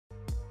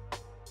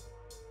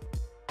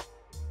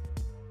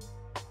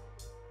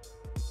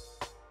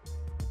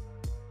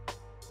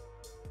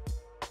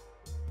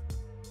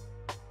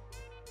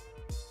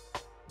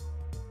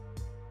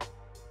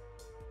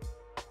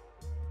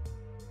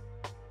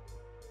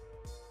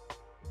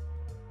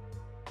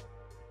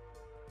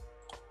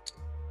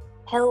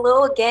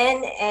Hello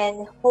again,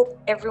 and hope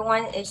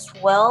everyone is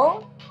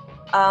well.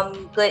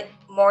 Good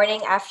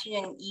morning,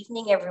 afternoon,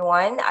 evening,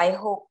 everyone. I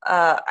hope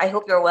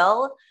you're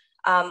well.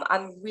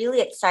 I'm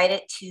really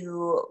excited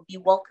to be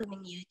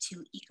welcoming you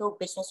to Eco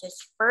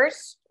Business's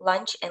first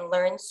lunch and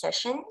learn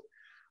session.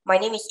 My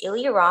name is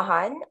Ilya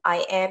Rahan.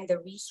 I am the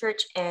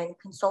research and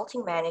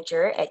consulting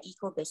manager at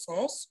Eco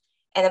Business,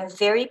 and I'm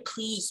very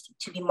pleased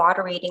to be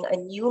moderating a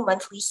new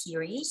monthly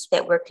series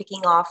that we're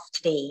kicking off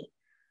today.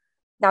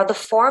 Now, the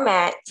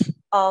format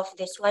of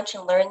this Lunch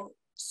and Learn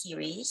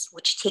series,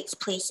 which takes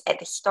place at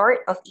the start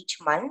of each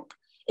month,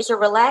 is a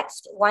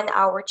relaxed 1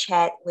 hour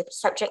chat with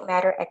subject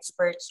matter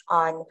experts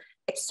on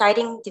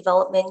exciting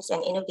developments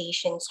and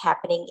innovations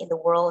happening in the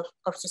world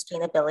of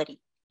sustainability.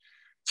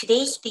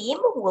 Today's theme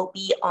will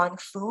be on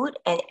food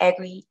and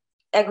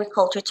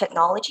agriculture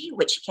technology,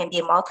 which can be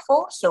a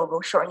mouthful, so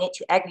we'll shorten it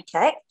to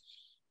AgriTech.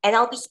 And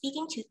I'll be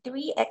speaking to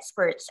three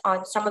experts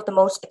on some of the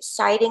most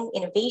exciting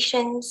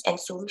innovations and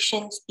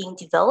solutions being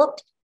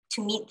developed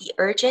to meet the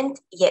urgent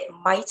yet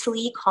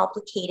mightily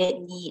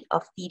complicated need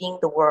of feeding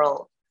the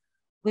world.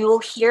 We will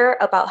hear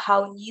about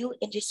how new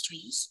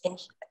industries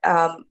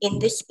in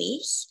this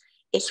space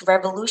is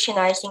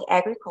revolutionizing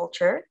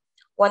agriculture,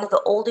 one of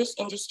the oldest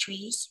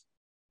industries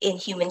in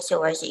human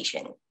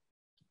civilization.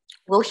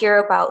 We'll hear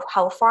about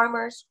how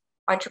farmers,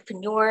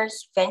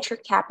 entrepreneurs, venture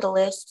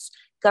capitalists,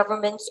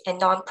 governments, and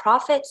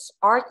nonprofits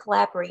are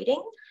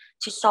collaborating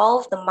to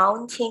solve the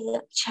mounting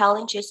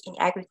challenges in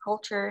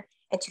agriculture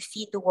and to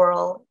feed the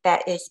world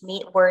that is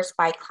made worse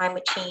by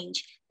climate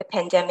change, the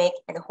pandemic,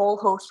 and a whole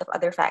host of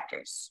other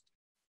factors.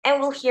 And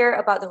we'll hear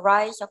about the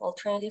rise of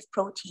alternative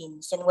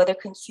proteins and whether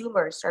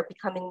consumers are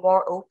becoming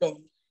more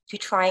open to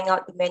trying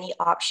out the many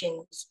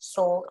options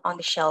sold on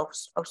the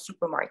shelves of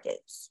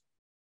supermarkets.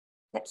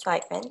 Next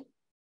slide, Ben.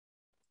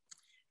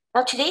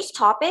 Now, today's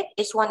topic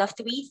is one of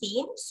three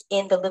themes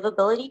in the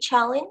Livability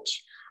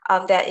Challenge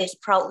that is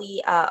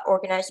proudly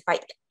organized by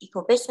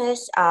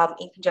EcoBusiness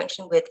in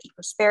conjunction with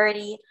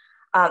EcoSparity.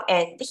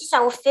 And this is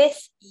our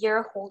fifth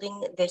year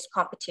holding this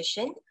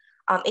competition.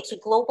 It's a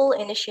global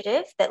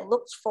initiative that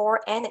looks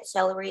for and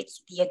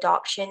accelerates the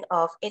adoption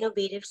of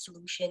innovative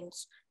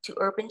solutions to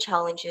urban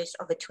challenges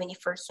of the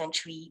 21st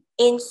century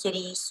in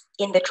cities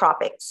in the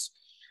tropics.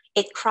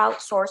 It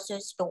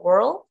crowdsources the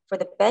world for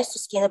the best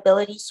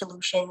sustainability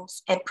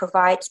solutions and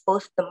provides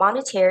both the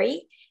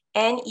monetary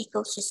and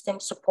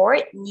ecosystem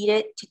support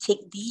needed to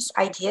take these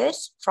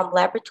ideas from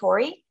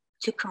laboratory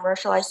to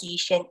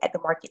commercialization at the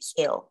market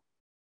scale.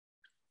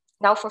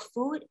 Now, for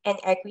food and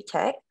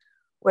agri-tech,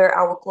 where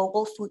our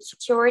global food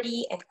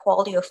security and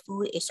quality of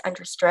food is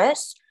under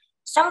stress,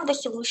 some of the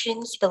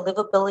solutions the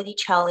Livability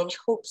Challenge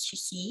hopes to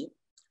see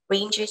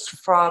ranges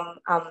from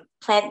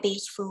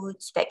plant-based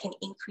foods that can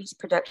increase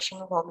production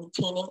while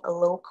maintaining a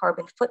low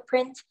carbon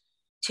footprint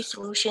to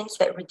solutions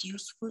that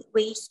reduce food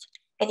waste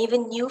and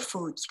even new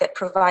foods that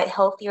provide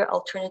healthier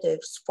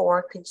alternatives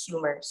for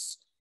consumers.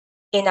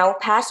 In our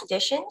past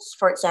editions,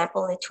 for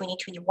example, in the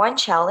 2021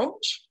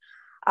 challenge,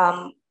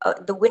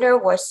 the winner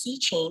was Sea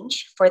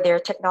Change for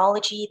their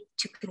technology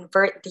to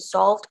convert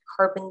dissolved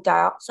carbon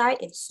dioxide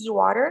in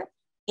seawater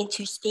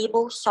into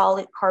stable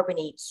solid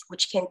carbonates,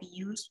 which can be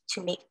used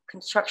to make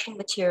construction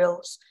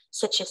materials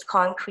such as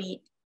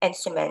concrete and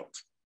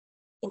cement.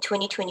 In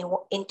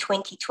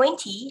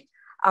 2020,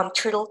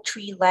 Turtle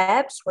Tree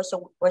Labs was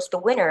the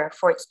winner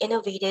for its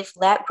innovative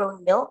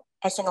lab-grown milk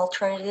as an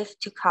alternative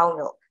to cow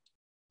milk.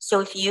 So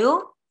if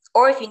you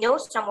know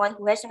someone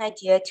who has an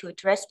idea to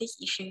address these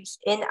issues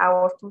in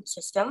our food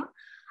system,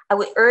 I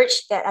would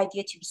urge that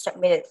idea to be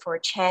submitted for a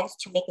chance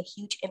to make a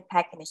huge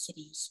impact in the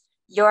cities.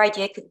 Your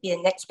idea could be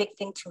the next big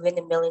thing to win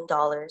 $1 million.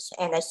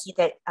 And I see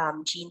that,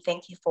 Jean,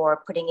 thank you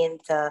for putting in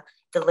the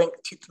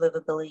link to the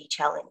Livability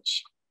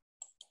Challenge.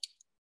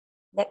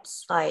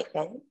 Next slide,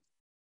 Ben.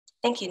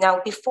 Thank you.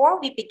 Now, before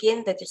we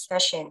begin the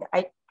discussion,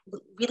 I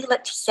would really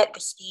like to set the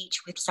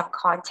stage with some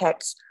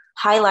context,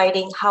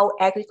 highlighting how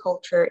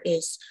agriculture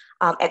is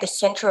at the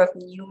center of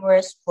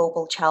numerous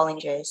global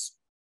challenges.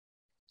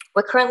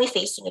 We're currently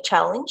facing a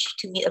challenge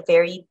to meet a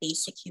very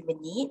basic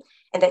human need,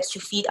 and that's to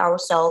feed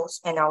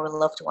ourselves and our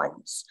loved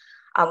ones.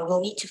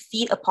 We'll need to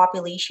feed a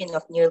population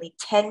of nearly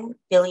 10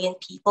 billion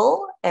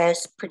people,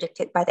 as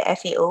predicted by the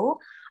FAO,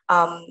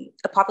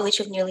 a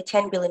population of nearly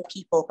 10 billion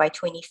people by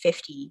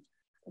 2050,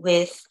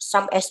 with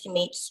some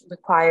estimates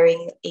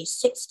requiring a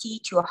 60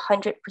 to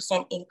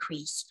 100%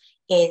 increase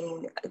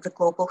in the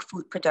global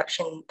food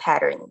production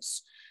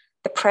patterns.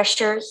 The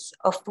pressures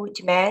of food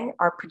demand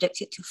are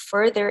predicted to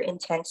further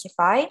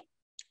intensify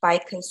by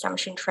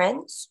consumption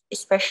trends,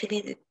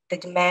 especially the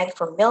demand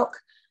for milk,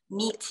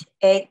 meat,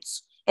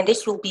 eggs, and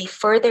this will be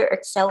further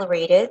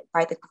accelerated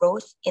by the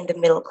growth in the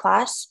middle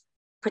class,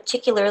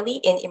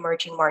 particularly in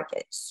emerging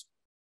markets.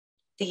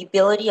 The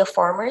ability of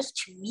farmers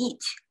to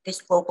meet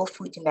this global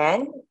food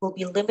demand will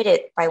be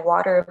limited by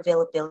water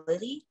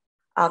availability,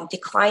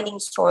 declining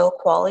soil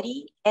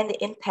quality, and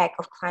the impact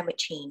of climate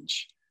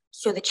change.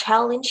 So the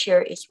challenge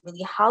here is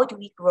really how do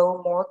we grow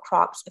more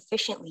crops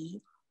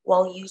efficiently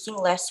while using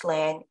less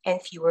land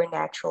and fewer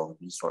natural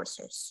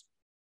resources?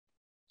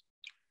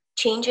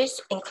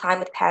 changes in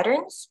climate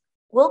patterns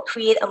will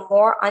create a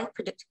more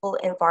unpredictable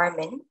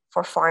environment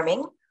for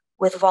farming,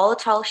 with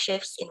volatile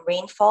shifts in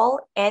rainfall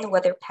and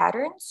weather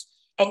patterns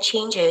and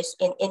changes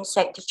in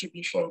insect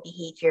distribution and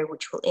behavior,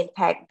 which will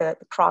impact the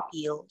crop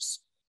yields.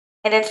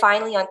 And then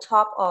finally, on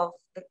top of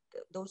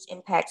those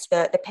impacts,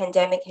 the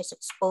pandemic has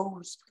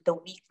exposed the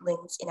weak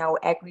links in our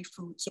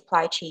agri-food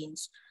supply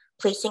chains,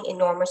 placing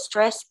enormous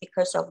stress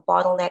because of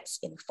bottlenecks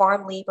in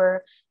farm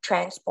labor,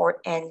 transport,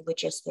 and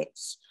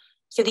logistics.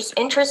 So these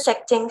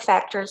intersecting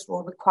factors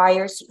will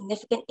require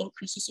significant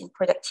increases in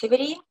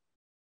productivity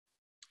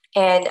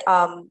and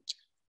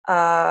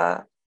uh,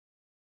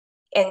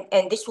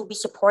 and this will be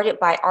supported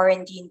by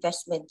R&D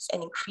investments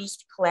and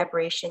increased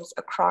collaborations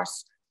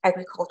across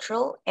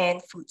agricultural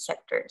and food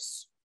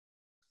sectors.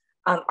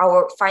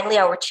 Finally,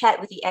 our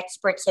chat with the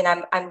experts, and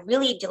I'm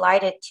really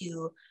delighted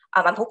to.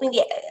 I'm hoping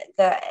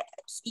the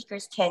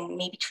speakers can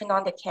maybe turn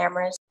on the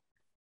cameras.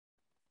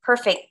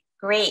 Perfect,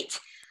 great.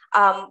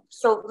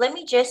 So let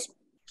me just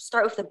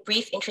start with a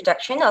brief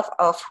introduction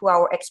of who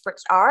our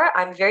experts are.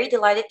 I'm very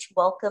delighted to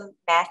welcome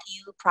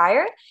Matthew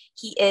Pryor.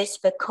 He is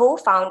the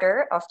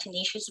co-founder of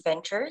Tenacious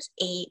Ventures,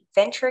 a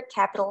venture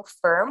capital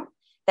firm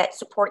that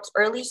supports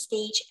early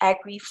stage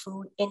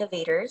agri-food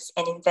innovators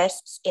and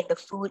invests in the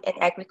food and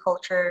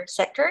agriculture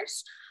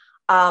sectors.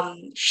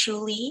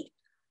 Shuli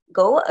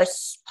Go, a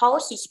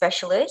policy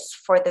specialist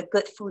for the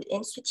Good Food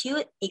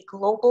Institute, a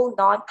global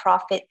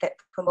nonprofit that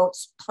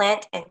promotes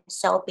plant and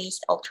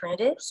cell-based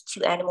alternatives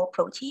to animal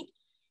protein,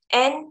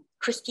 and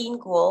Christine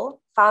Guol,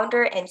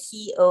 founder and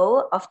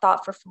CEO of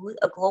Thought for Food,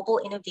 a global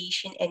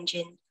innovation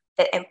engine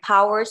that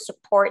empowers,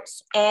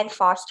 supports, and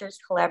fosters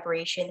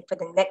collaboration for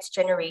the next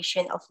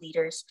generation of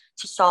leaders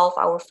to solve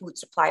our food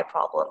supply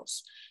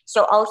problems.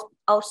 So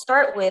I'll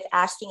start with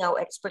asking our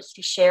experts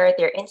to share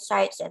their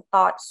insights and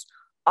thoughts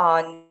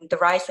on the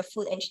rise of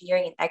food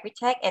engineering in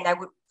AgriTech. And I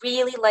would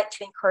really like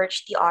to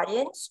encourage the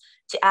audience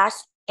to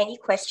ask any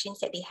questions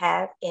that they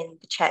have in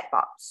the chat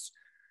box.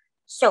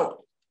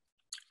 So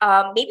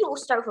maybe we'll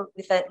start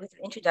with an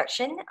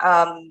introduction.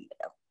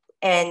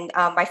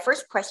 My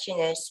first question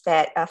is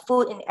that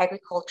food and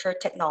agriculture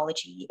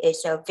technology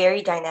is a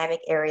very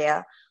dynamic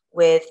area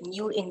with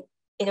new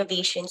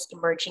innovations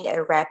emerging at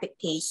a rapid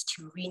pace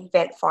to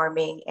reinvent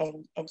farming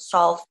and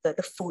solve the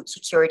food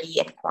security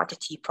and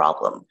quantity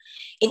problem.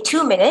 In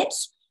 2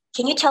 minutes,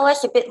 can you tell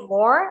us a bit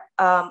more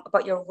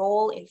about your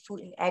role in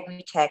food and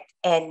agri-tech?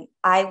 And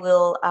I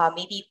will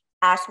maybe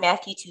ask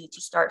Matthew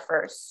to start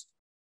first.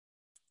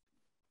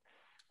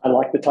 I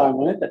like the time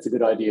on it. That's a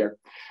good idea.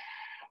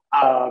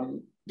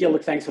 Yeah,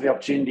 look, thanks for the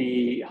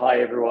opportunity.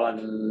 Hi,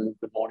 everyone.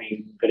 Good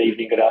morning, good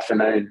evening, good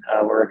afternoon,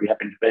 wherever you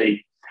happen to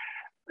be.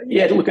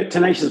 Yeah, to look at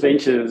Tenacious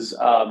Ventures,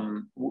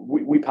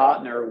 we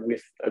partner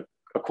with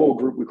a core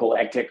group we call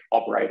AgTech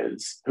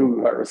operators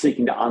who are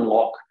seeking to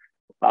unlock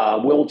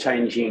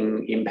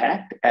world-changing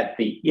impact at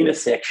the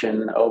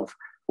intersection of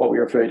what we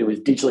refer to as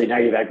digitally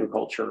native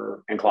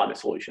agriculture and climate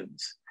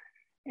solutions.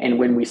 And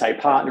when we say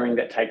partnering,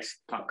 that takes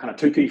kind of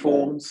two key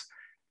forms.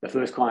 The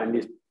first kind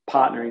is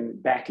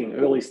partnering, backing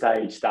early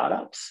stage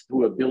startups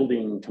who are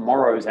building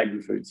tomorrow's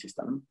agri-food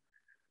system,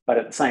 but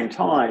at the same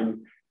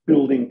time,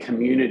 building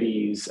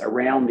communities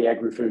around the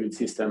agri-food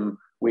system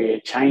where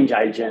change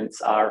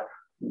agents are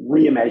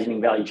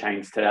reimagining value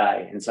chains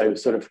today. And so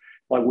sort of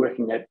by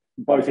working at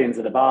both ends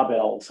of the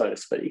barbell, so to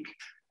speak,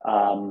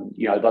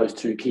 those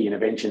two key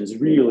interventions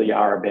really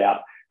are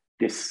about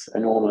this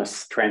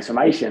enormous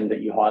transformation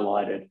that you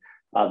highlighted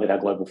that our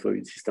global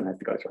food system has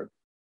to go through.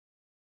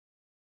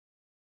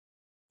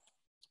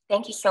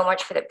 Thank you so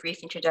much for that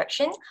brief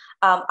introduction.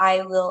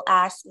 I will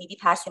maybe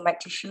pass the mic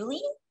to Shuli.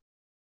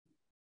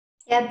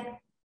 Yep.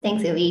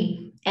 Thanks,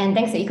 Illy. And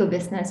thanks to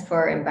EcoBusiness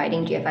for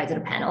inviting GFI to the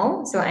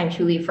panel. So I'm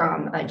Shuli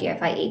from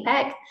GFI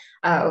APAC,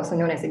 also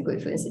known as the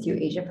Good Food Institute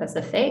Asia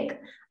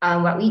Pacific.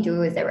 What we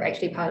do is that we're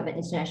actually part of an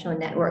international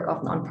network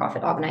of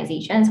nonprofit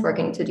organizations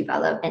working to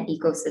develop an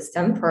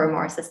ecosystem for a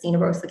more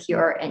sustainable,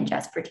 secure, and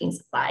just protein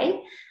supply.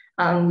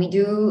 We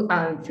do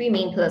three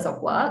main pillars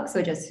of work.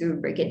 So just to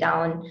break it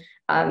down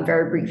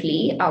very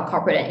briefly, our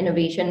corporate and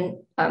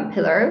innovation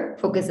pillar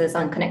focuses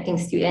on connecting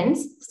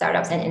students,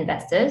 startups, and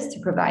investors to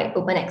provide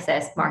open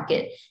access,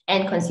 market,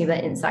 and consumer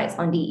insights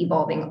on the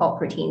evolving alt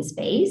protein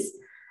space.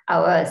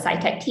 Our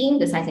SciTech team,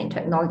 the science and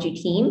technology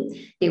team,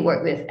 they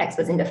work with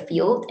experts in the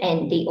field,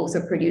 and they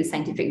also produce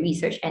scientific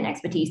research and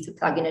expertise to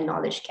plug in the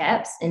knowledge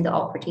gaps in the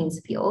alt proteins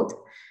field.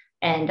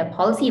 And the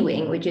policy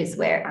wing, which is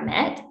where I'm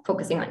at,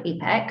 focusing on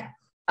APAC.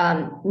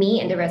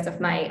 Me and the rest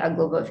of my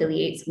global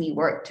affiliates, we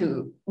work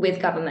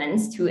with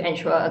governments to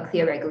ensure a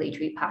clear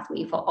regulatory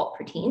pathway for alt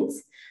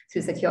proteins,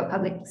 to secure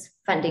public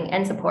funding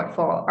and support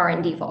for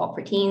R&D for alt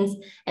proteins.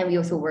 And we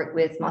also work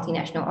with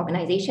multinational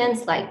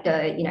organizations like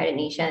the United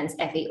Nations,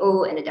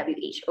 FAO, and the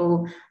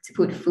WHO to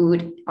put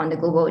food on the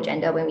global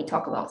agenda when we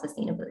talk about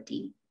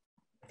sustainability.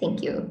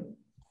 Thank you.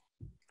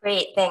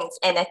 Great, thanks.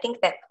 And I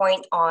think that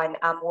point on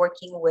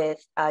working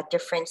with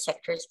different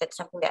sectors, that's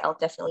something that I'll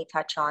definitely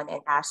touch on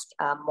and ask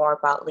more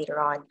about later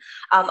on.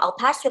 I'll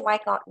pass the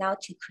mic on now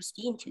to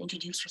Christine to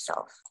introduce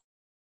herself.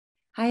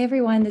 Hi,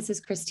 everyone. This is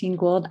Christine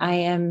Gould. I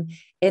am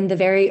in the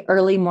very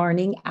early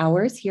morning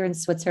hours here in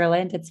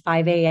Switzerland. It's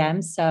 5 a.m.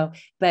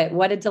 But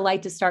what a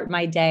delight to start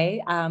my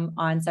day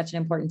on such an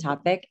important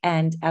topic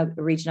and a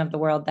region of the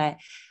world that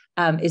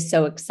is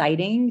so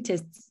exciting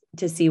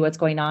to see what's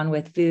going on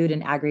with food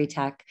and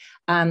agri-tech.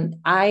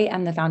 I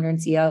am the founder and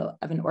CEO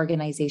of an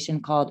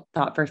organization called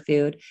Thought for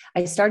Food.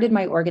 I started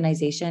my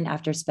organization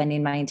after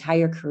spending my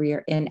entire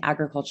career in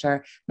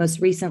agriculture, most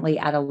recently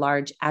at a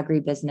large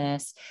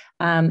agribusiness.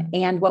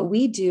 And what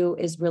we do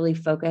is really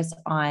focus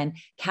on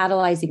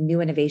catalyzing new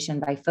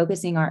innovation by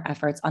focusing our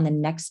efforts on the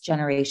next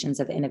generations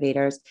of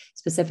innovators,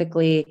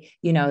 specifically,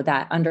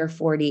 that under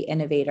 40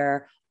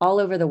 innovator all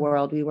over the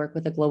world. We work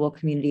with a global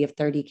community of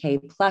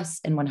 30K plus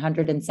in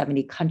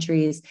 170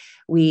 countries.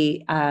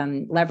 We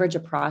leverage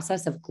a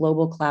process of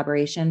global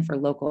collaboration for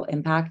local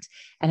impact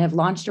and have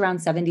launched around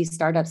 70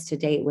 startups to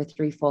date with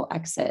 3 full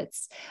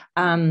exits.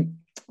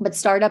 But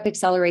startup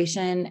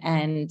acceleration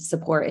and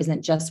support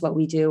isn't just what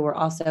we do. We're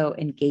also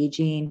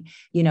engaging,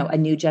 a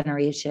new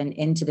generation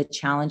into the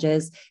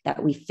challenges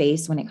that we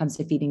face when it comes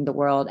to feeding the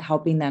world,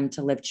 helping them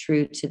to live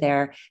true to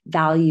their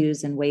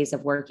values and ways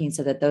of working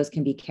so that those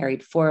can be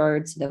carried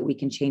forward so that we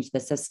can change the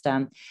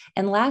system.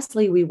 And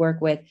lastly, we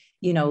work with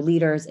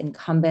leaders,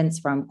 incumbents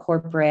from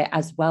corporate,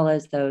 as well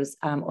as those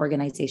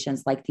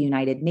organizations like the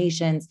United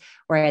Nations,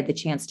 where I had the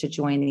chance to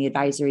join the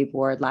advisory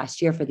board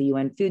last year for the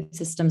UN Food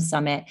Systems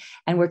Summit.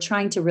 And we're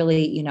trying to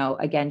really,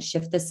 again,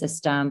 shift the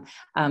system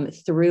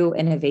through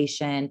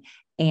innovation.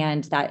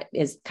 And that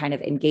is kind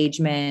of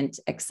engagement,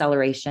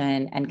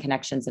 acceleration, and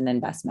connections and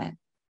investment.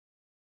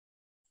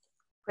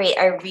 Great.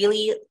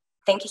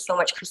 Thank you so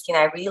much, Christina.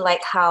 I really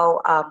like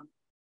how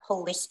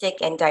holistic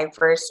and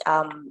diverse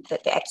the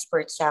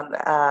experts'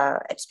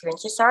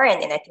 experiences are,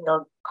 and I think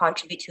they'll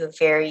contribute to a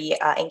very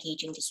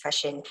engaging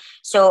discussion.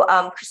 So,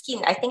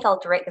 Christine, I think I'll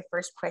direct the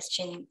first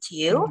question to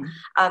you.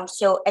 Mm-hmm.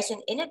 So, as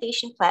an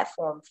innovation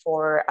platform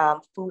for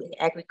food and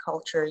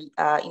agriculture,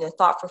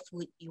 Thought for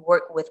Food, you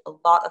work with a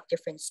lot of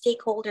different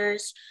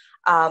stakeholders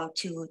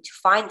to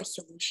find the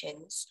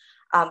solutions.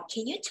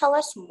 Can you tell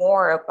us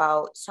more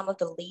about some of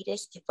the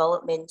latest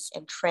developments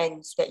and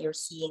trends that you're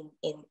seeing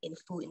in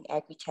food and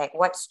agri-tech?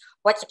 What's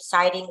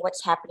exciting?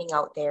 What's happening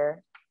out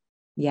there?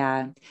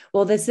 Yeah.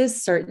 Well, this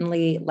is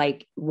certainly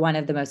like one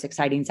of the most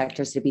exciting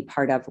sectors to be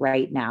part of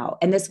right now.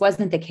 And this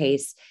wasn't the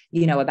case,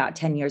 about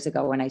 10 years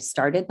ago when I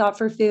started Thought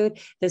for Food.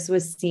 This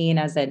was seen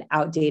as an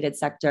outdated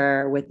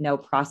sector with no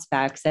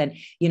prospects. And,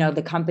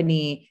 the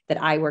company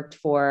that I worked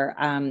for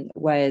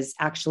was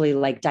actually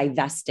like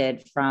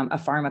divested from a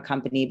pharma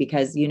company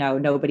because,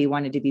 nobody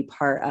wanted to be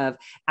part of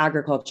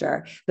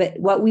agriculture. But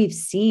what we've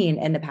seen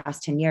in the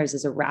past 10 years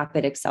is a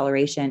rapid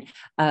acceleration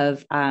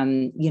of,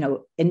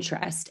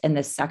 interest in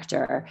this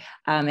sector.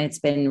 And it's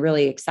been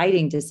really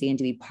exciting to see and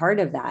to be part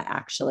of that,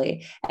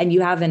 actually. And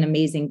you have an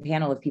amazing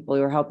panel of people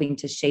who are helping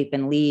to shape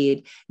and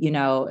lead,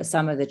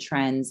 some of the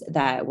trends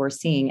that we're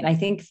seeing. And I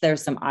think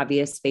there's some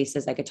obvious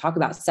spaces I could talk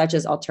about, such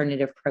as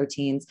alternative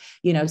proteins,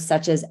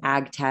 such as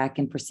ag tech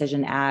and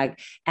precision ag.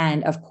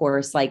 And of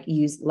course,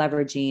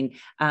 leveraging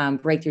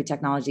breakthrough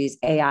technologies,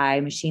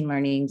 AI, machine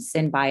learning,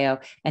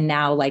 synbio, and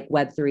now like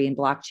Web3 and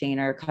blockchain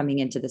are coming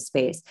into the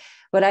space.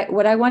 But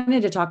what I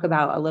wanted to talk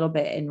about a little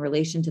bit in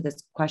relation to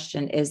this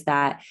question is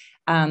that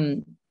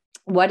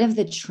one of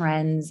the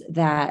trends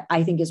that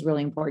I think is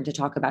really important to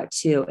talk about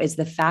too is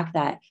the fact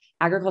that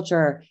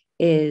agriculture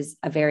is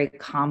a very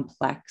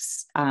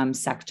complex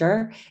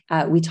sector.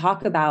 We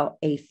talk about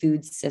a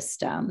food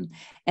system,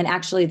 and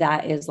actually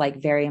that is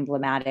like very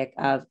emblematic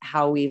of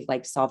how we've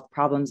like solved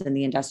problems in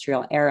the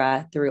industrial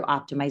era through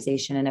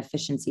optimization and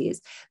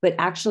efficiencies. But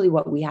actually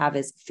what we have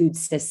is food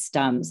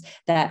systems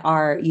that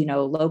are,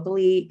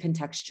 locally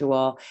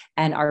contextual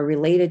and are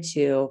related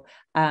to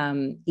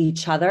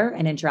each other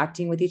and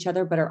interacting with each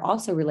other, but are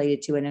also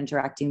related to and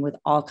interacting with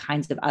all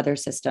kinds of other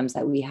systems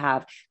that we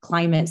have: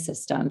 climate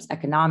systems,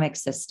 economic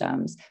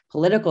systems,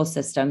 political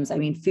systems. I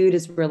mean, food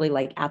is really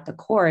like at the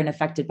core and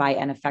affected by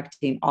and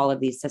affecting all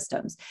of these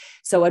systems.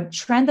 So a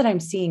trend that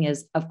I'm seeing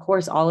is, of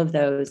course, all of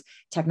those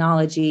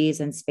technologies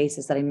and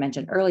spaces that I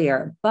mentioned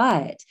earlier,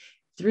 but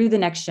through the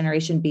next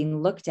generation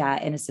being looked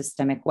at in a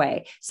systemic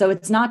way. So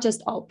it's not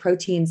just all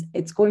proteins,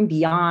 it's going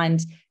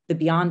beyond the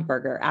Beyond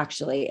Burger,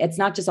 actually. It's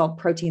not just all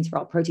proteins for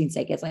all protein's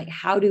sake. It's like,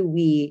 how do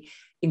we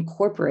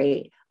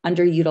incorporate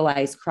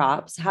underutilized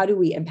crops? How do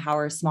we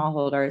empower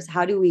smallholders?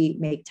 How do we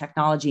make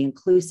technology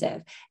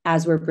inclusive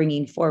as we're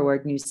bringing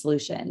forward new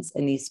solutions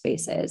in these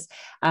spaces?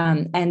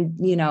 And,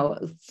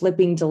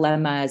 flipping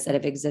dilemmas that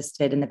have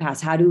existed in the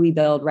past. How do we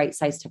build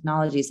right-sized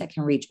technologies that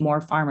can reach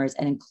more farmers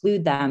and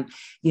include them,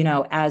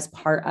 as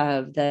part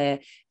of the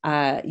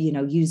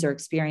user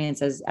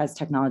experience as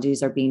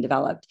technologies are being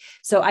developed.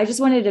 So I just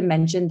wanted to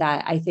mention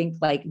that I think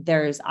like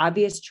there's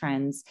obvious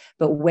trends,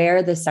 but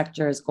where the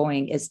sector is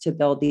going is to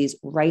build these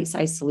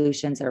right-sized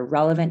solutions that are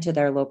relevant to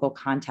their local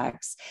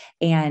context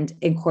and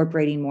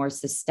incorporating more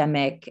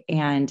systemic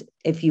and,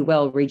 if you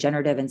will,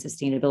 regenerative and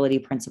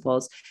sustainability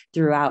principles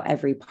throughout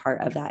every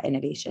part of that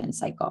innovation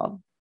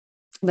cycle.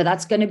 But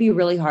that's going to be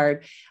really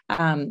hard.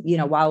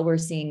 While we're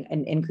seeing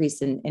an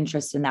increase in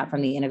interest in that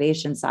from the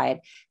innovation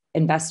side,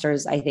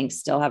 investors, I think,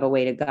 still have a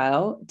way to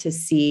go to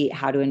see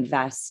how to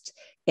invest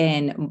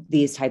in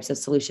these types of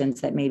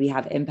solutions that maybe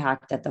have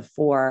impact at the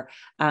fore,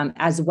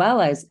 as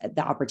well as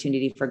the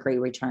opportunity for great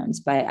returns.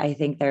 But I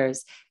think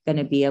there's going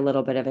to be a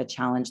little bit of a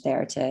challenge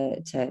there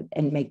to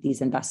make these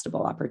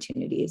investable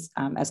opportunities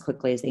as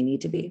quickly as they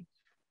need to be.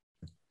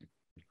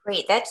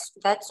 Great. That's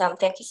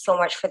thank you so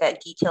much for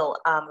that detailed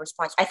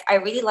response. I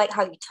really like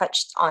how you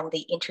touched on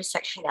the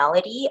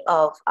intersectionality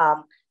of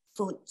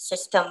food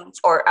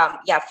systems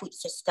food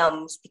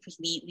systems, because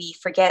we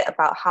forget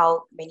about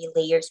how many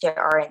layers there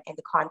are in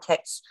the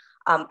context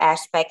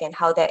aspect and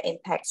how that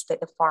impacts the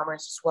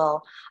farmers as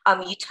well.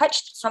 You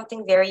touched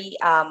something very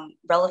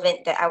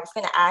relevant that I was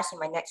going to ask in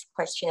my next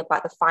question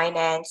about the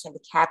finance and the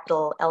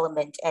capital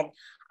element. And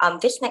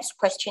this next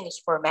question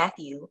is for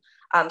Matthew.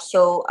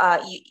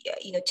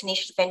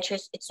 Tenacious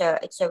Ventures, it's a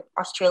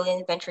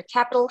Australian venture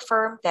capital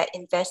firm that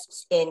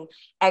invests in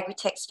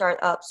AgriTech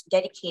startups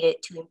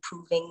dedicated to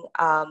improving,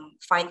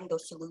 finding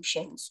those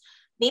solutions.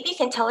 Maybe you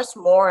can tell us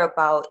more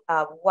about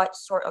what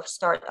sort of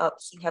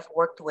startups you have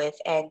worked with,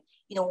 and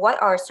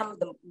what are some of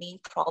the main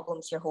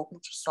problems you're hoping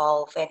to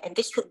solve, and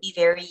this could be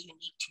very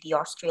unique to the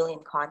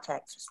Australian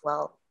context as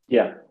well.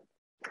 Yeah,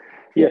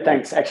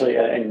 thanks. Actually,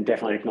 and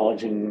definitely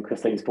acknowledging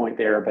Christine's point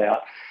there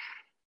about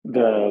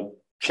the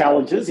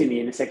challenges in the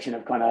intersection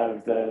of kind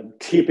of the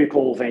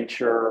typical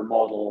venture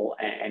model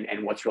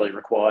and what's really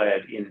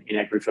required in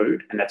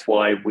agri-food. And that's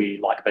why we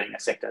like being a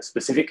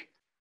sector-specific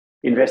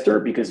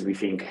investor, because we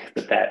think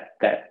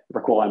that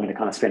requirement of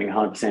kind of spending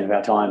 100% of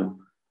our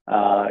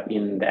time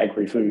in the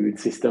agri-food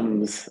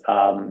systems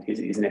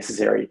is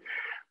necessary.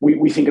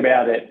 We think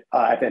about it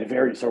at that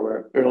very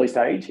sort of early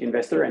stage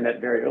investor, and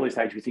that very early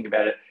stage we think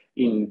about it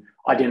in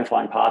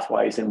identifying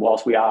pathways. And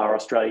whilst we are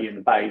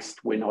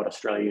Australian-based, we're not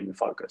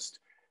Australian-focused.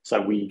 So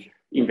we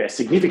invest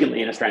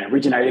significantly in Australian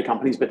originated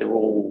companies, but they're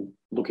all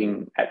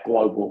looking at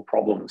global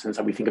problems. And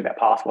so we think about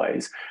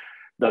pathways.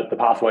 The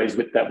pathways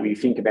that we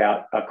think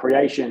about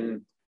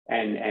creation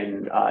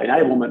and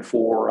enablement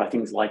for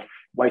things like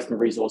waste and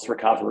resource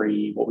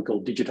recovery, what we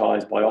call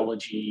digitized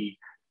biology,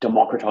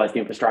 democratized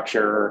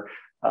infrastructure,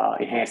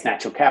 enhanced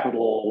natural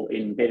capital,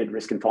 embedded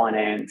risk and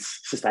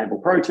finance, sustainable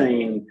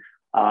protein,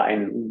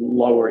 and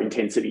lower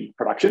intensity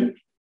production.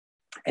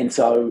 And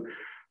so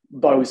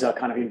those are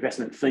kind of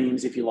investment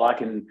themes, if you like,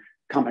 and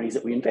companies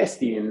that we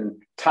invest in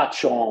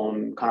touch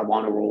on kind of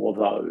one or all of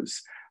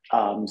those.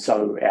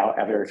 So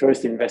our very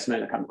first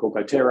investment, a company called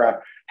Coterra,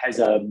 has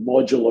a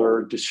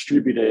modular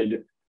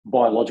distributed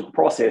biological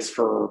process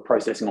for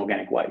processing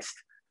organic waste.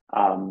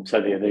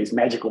 So there are these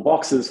magical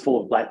boxes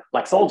full of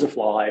black soldier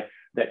fly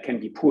that can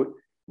be put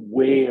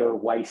where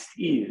waste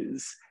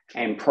is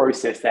and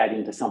process that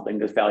into something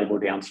that's valuable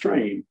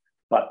downstream,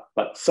 but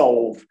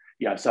solve,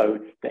 so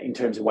that in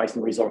terms of waste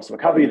and resource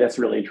recovery, that's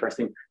really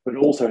interesting, but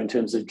also in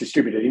terms of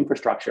distributed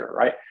infrastructure,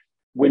 right?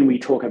 When we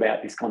talk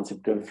about this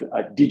concept of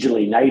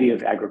digitally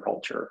native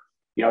agriculture,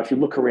 if you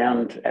look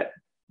around at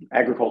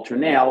agriculture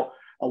now,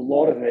 a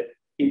lot of it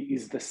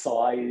is the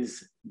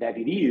size that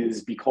it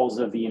is because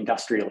of the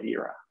industrial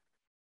era.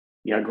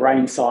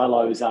 Grain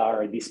silos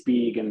are this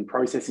big and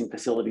processing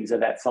facilities are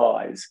that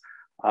size.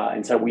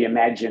 And so we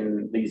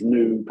imagine these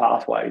new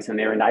pathways, and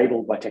they're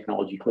enabled by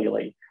technology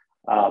clearly.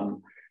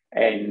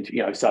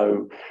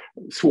 So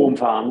Swarm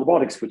Farm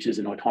Robotics, which is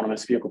an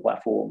autonomous vehicle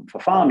platform for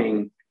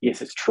farming,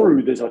 yes, it's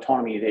true, there's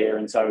autonomy there.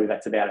 And so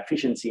that's about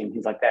efficiency and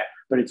things like that.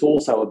 But it's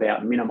also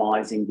about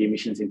minimizing the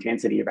emissions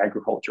intensity of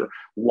agriculture,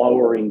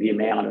 lowering the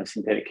amount of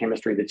synthetic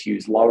chemistry that's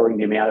used, lowering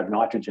the amount of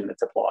nitrogen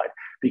that's applied,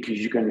 because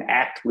you can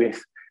act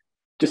with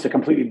just a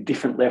completely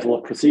different level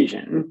of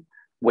precision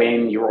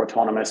when you're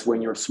autonomous,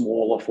 when you're a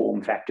smaller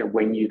form factor,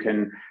 when you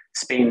can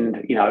spend,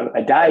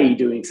 a day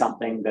doing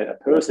something that a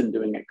person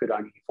doing it could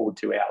only afford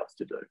 2 hours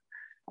to do.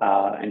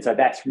 And so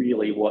that's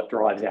really what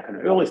drives our kind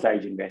of early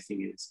stage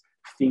investing, is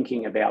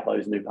thinking about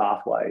those new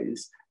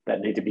pathways that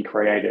need to be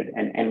created,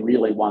 and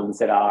really ones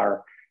that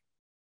are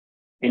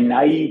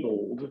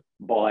enabled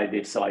by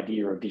this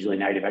idea of digitally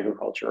native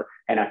agriculture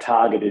and are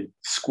targeted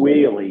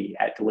squarely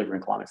at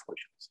delivering climate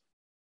solutions.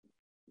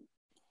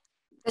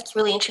 That's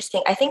really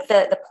interesting. I think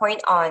the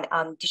point on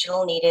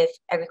digital native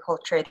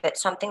agriculture,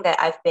 that's something that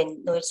I've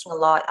been noticing a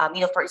lot.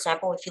 For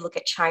example, if you look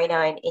at China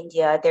and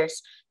India,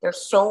 there's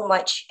so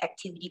much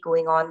activity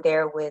going on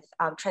there with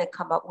trying to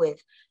come up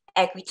with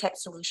AgriTech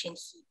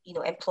solutions,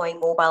 employing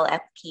mobile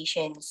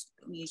applications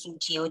using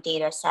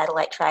geodata,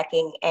 satellite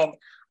tracking, and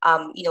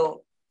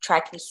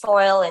tracking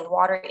soil and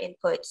water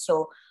input.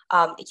 So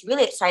it's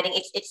really exciting.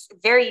 It's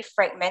very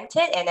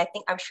fragmented, and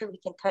I'm sure we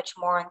can touch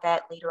more on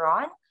that later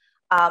on.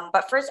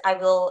 But first, I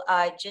will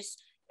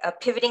just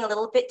pivoting a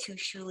little bit to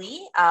Shuli.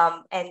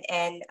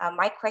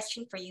 My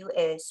question for you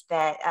is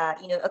that,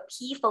 a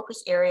key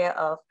focus area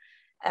of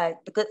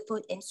the Good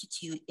Food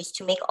Institute is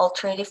to make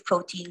alternative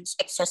proteins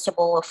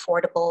accessible,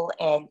 affordable,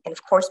 and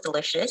of course,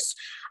 delicious.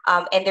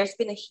 And there's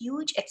been a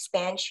huge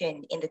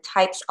expansion in the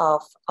types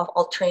of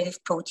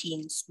alternative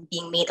proteins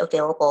being made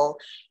available.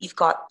 You've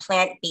got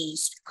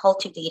plant-based,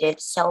 cultivated,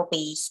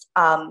 cell-based,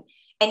 and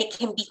it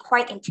can be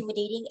quite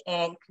intimidating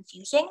and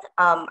confusing.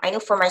 I know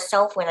for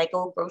myself, when I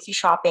go grocery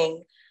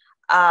shopping,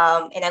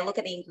 and I look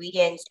at the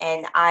ingredients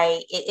and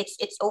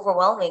it's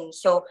overwhelming.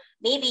 So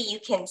maybe you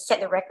can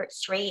set the record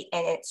straight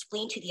and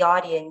explain to the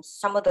audience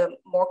some of the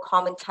more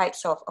common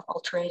types of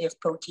alternative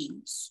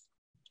proteins.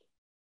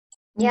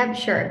 Yeah,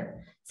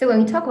 sure. So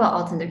when we talk about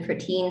alternative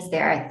proteins,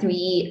 there are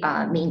three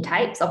main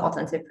types of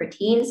alternative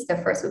proteins. The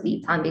first would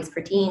be plant-based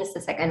proteins.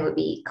 The second would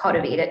be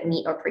cultivated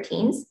meat or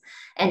proteins.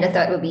 And the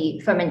third would be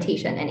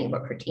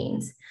fermentation-enabled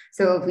proteins.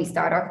 So if we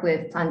start off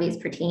with plant-based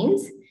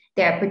proteins,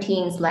 there are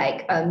proteins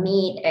like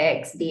meat,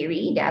 eggs,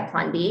 dairy that are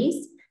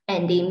plant-based,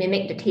 and they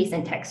mimic the taste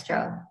and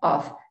texture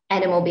of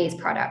animal-based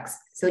products.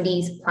 So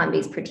these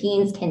plant-based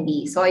proteins can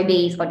be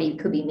soy-based, or they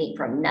could be made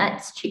from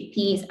nuts,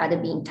 chickpeas, other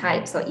bean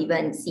types, or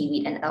even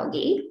seaweed and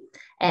algae.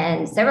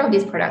 And several of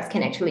these products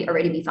can actually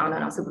already be found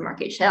on our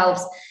supermarket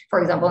shelves.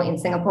 For example, in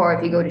Singapore,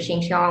 if you go to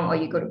Sheng Siong or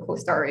you go to Cold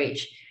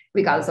Storage,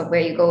 regardless of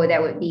where you go,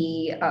 there would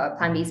be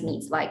plant-based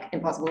meats like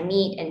Impossible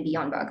Meat and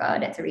Beyond Burger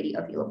that's already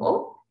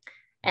available.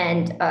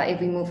 And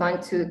if we move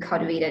on to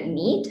cultivated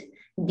meat,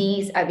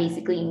 these are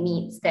basically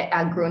meats that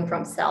are grown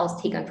from cells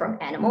taken from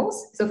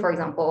animals. So for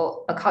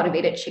example, a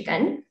cultivated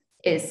chicken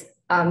is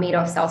made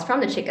of cells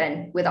from the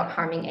chicken without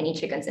harming any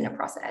chickens in the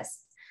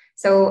process.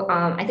 So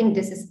I think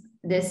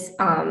this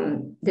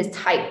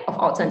type of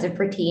alternative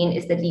protein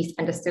is the least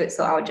understood.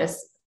 So I'll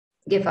just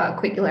give a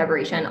quick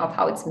elaboration of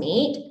how it's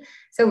made.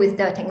 So with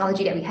the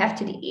technology that we have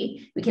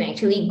today, we can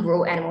actually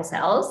grow animal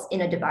cells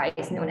in a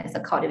device known as a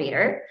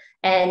cultivator.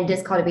 And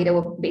this cultivator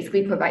will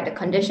basically provide the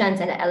conditions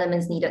and the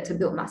elements needed to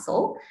build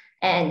muscle.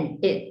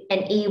 And it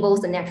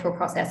enables the natural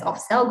process of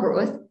cell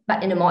growth,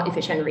 but in a more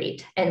efficient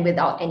rate and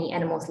without any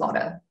animal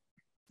slaughter.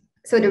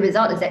 So the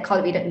result is that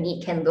cultivated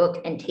meat can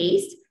look and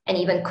taste and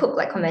even cook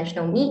like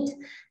conventional meat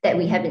that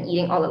we have been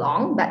eating all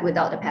along, but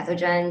without the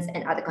pathogens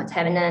and other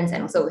contaminants,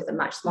 and also with a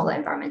much smaller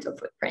environmental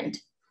footprint.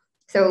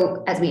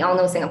 So as we all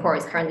know, Singapore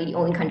is currently the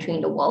only country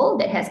in the world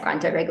that has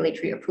granted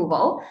regulatory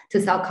approval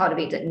to sell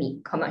cultivated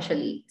meat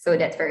commercially. So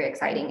that's very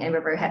exciting. And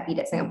we're very happy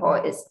that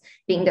Singapore is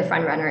being the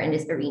front runner in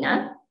this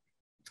arena.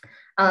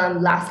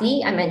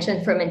 Lastly, I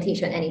mentioned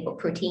fermentation-enabled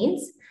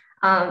proteins.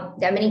 There are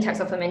many types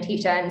of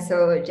fermentation.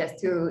 So just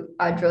to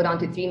drill down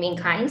to three main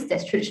kinds,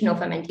 there's traditional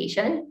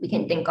fermentation. We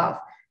can think of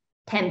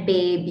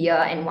tempeh, beer,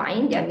 and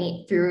wine. They're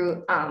made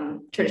through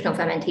traditional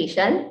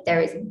fermentation.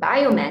 There is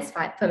biomass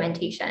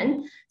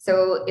fermentation.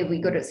 So if we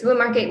go to the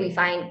supermarket, we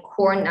find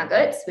corn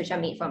nuggets, which are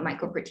made from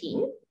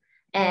mycoprotein.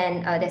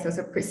 And there's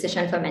also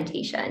precision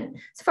fermentation.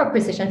 So for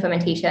precision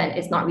fermentation,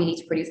 it's not really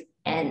to produce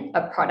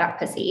a product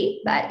per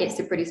se, but it's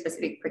to produce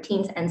specific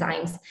proteins,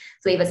 enzymes,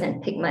 flavors,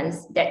 and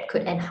pigments that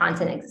could enhance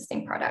an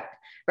existing product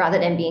rather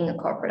than being a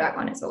core product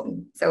on its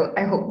own. So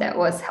I hope that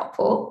was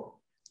helpful.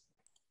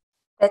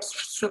 That's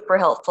super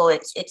helpful.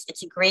 It's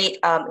a great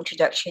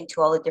introduction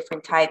to all the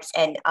different types.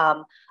 And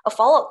a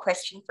follow-up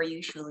question for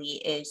you, Shuli,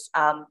 is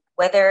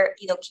whether,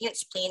 can you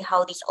explain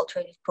how these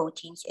alternative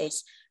proteins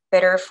is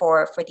better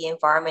for the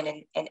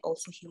environment and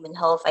also human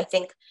health? I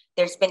think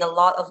there's been a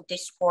lot of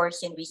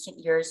discourse in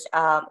recent years,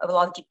 a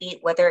lot of debate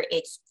whether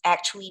it's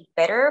actually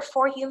better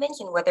for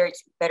humans and whether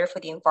it's better for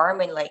the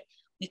environment. Like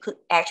we could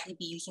actually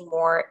be using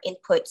more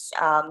inputs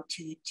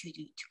to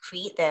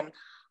create them.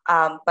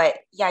 But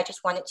yeah, I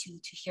just wanted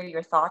to hear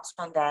your thoughts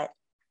on that.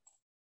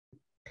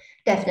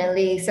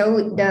 Definitely.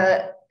 So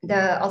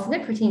the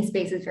alternate protein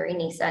space is very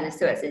nascent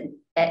still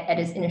at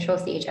its initial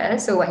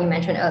stages. So what you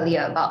mentioned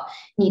earlier about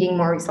needing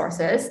more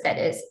resources, that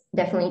is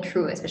definitely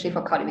true, especially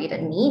for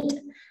cultivated meat.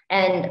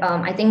 And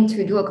I think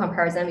to do a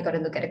comparison, we got to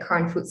look at the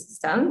current food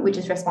system, which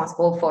is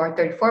responsible for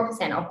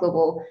 34% of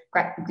global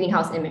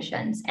greenhouse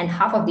emissions. And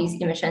half of these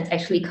emissions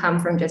actually come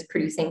from just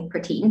producing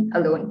protein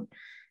alone.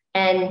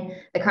 And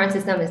the current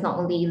system is not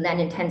only land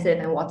intensive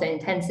and water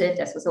intensive,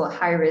 there's also a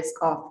high risk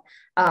of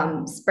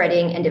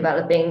spreading and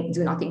developing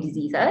zoonotic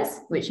diseases,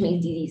 which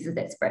means diseases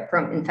that spread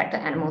from infected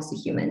animals to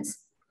humans.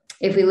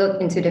 If we look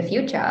into the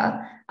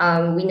future,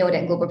 we know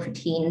that global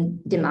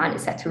protein demand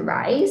is set to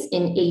rise.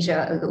 In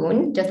Asia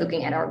alone, just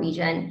looking at our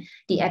region,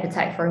 the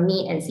appetite for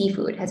meat and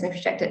seafood has been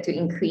projected to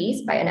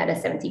increase by another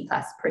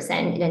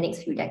 70+% in the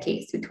next few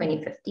decades to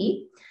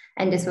 2050.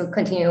 And this will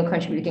continue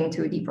contributing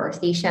to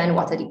deforestation,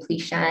 water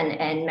depletion,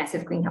 and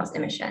massive greenhouse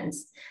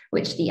emissions,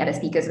 which the other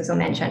speakers also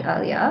mentioned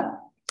earlier.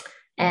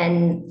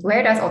 And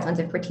where does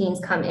alternative proteins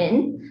come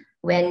in?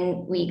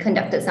 When we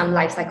conducted some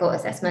life cycle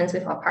assessments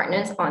with our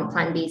partners on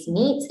plant-based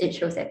meats, it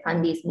shows that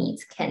plant-based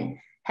meats can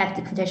have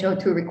the potential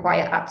to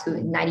require up to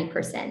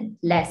 90%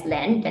 less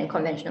land than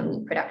conventional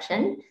meat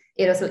production.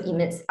 It also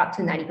emits up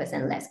to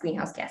 90% less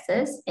greenhouse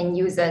gases and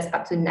uses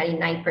up to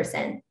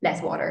 99%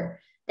 less water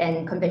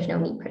than conventional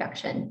meat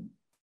production.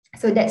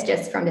 So that's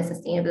just from the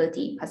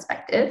sustainability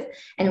perspective.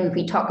 And if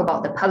we talk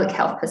about the public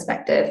health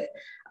perspective,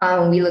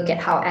 We look at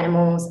how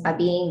animals are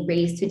being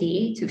raised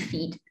today to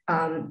feed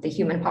the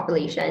human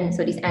population.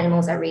 So these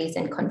animals are raised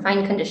in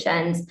confined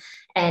conditions,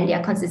 and they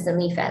are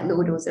consistently fed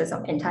low doses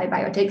of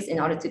antibiotics in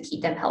order to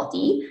keep them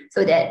healthy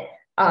so that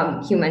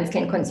humans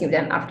can consume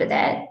them after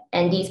that.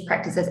 And these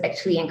practices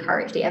actually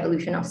encourage the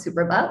evolution of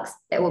superbugs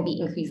that will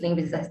be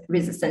increasingly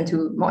resistant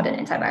to modern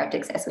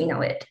antibiotics as we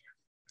know it.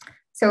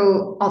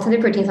 So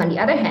alternative proteins, on the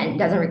other hand,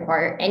 doesn't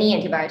require any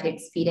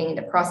antibiotics feeding in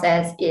the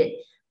process. It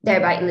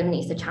thereby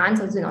eliminates the chance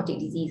of zoonotic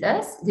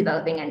diseases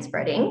developing and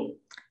spreading.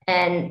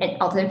 And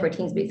alternative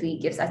proteins basically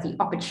gives us the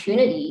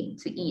opportunity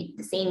to eat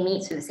the same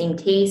meats with the same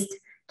taste,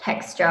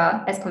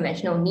 texture as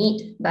conventional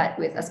meat, but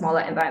with a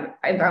smaller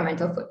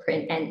environmental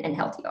footprint and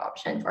healthier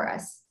option for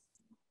us.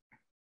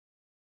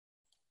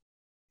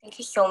 Thank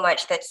you so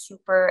much. That's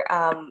super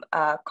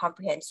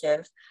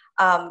comprehensive.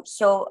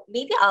 So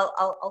maybe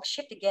I'll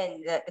shift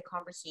again the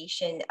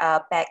conversation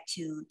back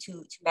to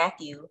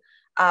Matthew.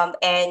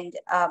 And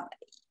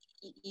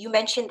you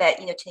mentioned that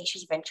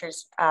Tenacious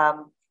Ventures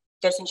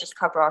doesn't just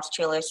cover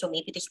Australia, so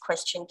maybe this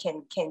question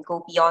can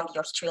go beyond the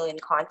Australian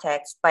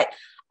context. But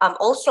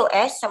also,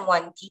 as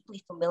someone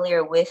deeply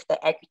familiar with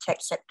the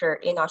agri-tech sector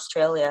in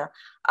Australia,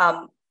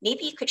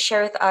 maybe you could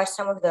share with us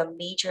some of the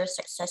major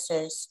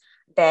successes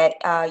that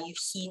you've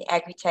seen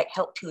AgriTech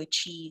help to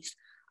achieve,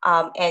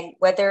 and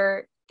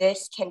whether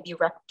this can be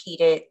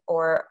replicated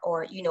or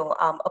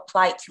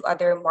applied to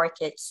other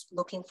markets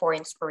looking for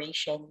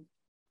inspiration.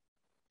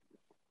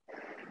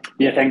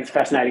 Yeah, thanks.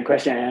 Fascinating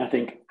question. And I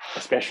think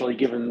especially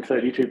given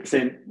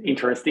 32%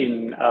 interest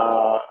in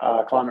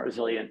climate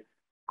resilient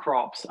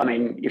crops. I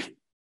mean, if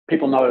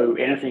people know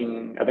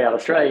anything about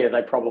Australia,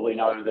 they probably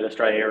know that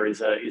Australia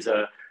is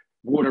a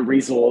water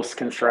resource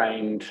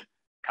constrained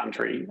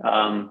country.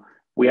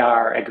 We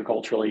are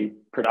agriculturally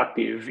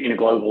productive in a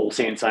global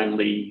sense,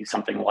 only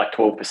something like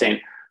 12%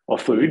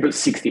 of food, but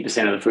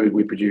 60% of the food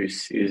we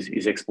produce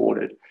is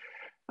exported.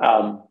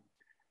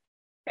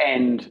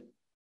 And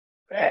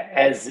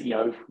as you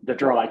know, the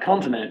dry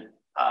continent,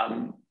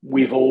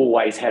 we've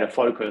always had a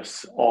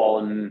focus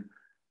on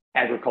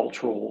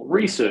agricultural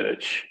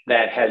research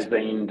that has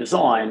been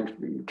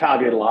designed,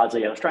 targeted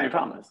largely at Australian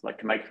farmers, like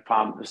to make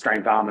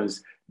Australian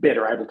farmers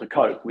better able to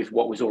cope with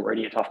what was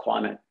already a tough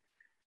climate.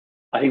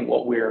 I think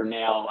what we're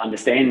now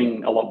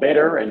understanding a lot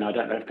better, and I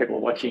don't know if people are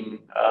watching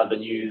the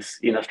news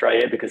in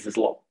Australia because there's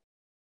a lot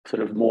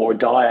sort of more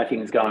dire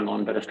things going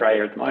on, but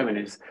Australia at the moment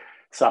is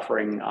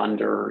suffering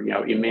under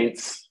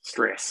immense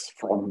stress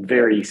from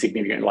very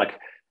significant, like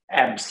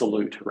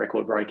absolute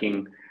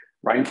record-breaking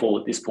rainfall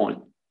at this point,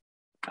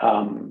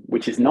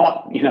 which is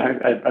not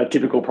a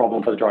typical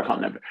problem for the dry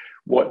continent. But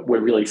what we're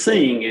really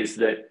seeing is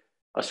that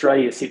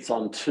Australia sits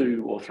on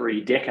 2 or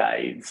 3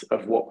 decades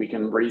of what we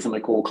can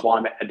reasonably call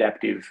climate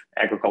adaptive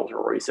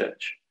agricultural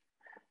research.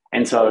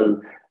 And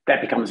so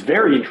that becomes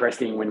very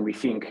interesting when we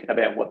think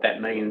about what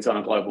that means on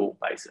a global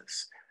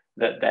basis,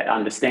 that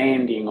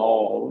understanding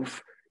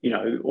of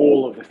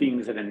all of the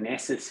things that are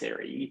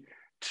necessary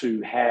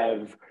to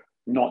have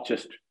not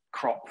just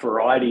crop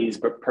varieties,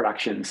 but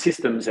production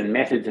systems and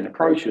methods and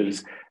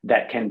approaches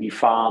that can be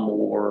far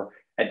more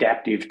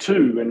adaptive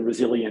to and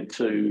resilient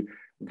to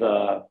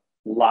the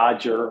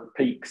larger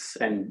peaks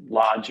and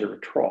larger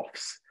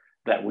troughs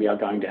that we are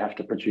going to have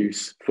to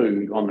produce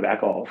food on the back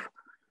of.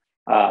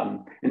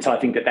 And so I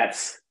think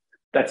that's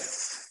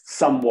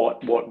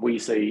somewhat what we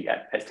see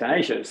as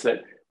Tenacious,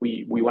 that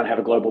we want to have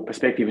a global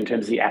perspective in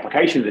terms of the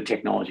application of the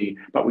technology,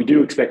 but we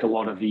do expect a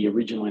lot of the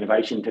original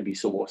innovation to be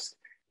sourced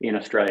in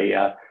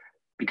Australia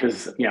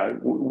because,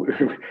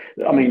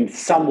 I mean,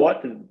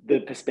 somewhat the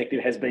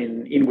perspective has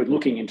been inward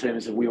looking in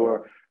terms of we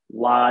were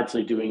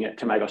largely doing it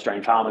to make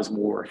Australian farmers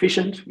more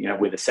efficient.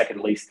 We're the second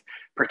least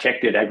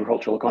protected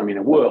agricultural economy in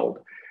the world.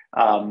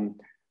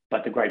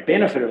 But the great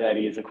benefit of that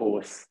is, of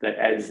course, that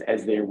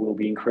as there will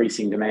be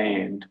increasing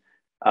demand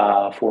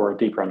for a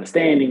deeper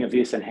understanding of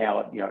this and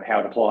how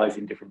it applies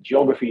in different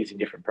geographies, in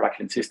different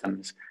production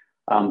systems,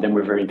 then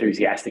we're very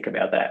enthusiastic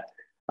about that.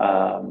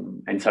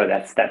 And so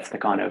that's the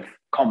kind of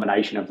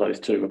combination of those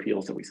two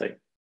appeals that we see.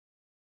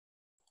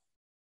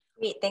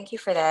 Great, thank you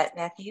for that,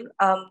 Matthew.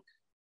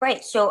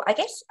 Right, so I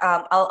guess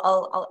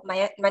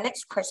my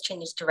next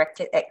question is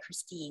directed at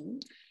Christine,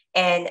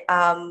 and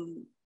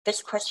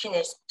this question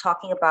is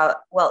talking about,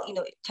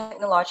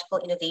 technological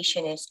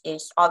innovation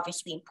is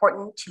obviously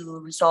important to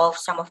resolve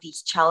some of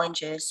these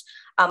challenges,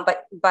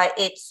 but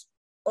it's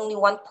only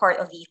one part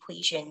of the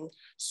equation.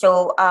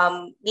 So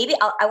maybe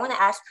I want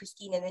to ask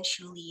Christine and then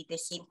Shuli the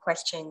same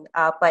question,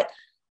 but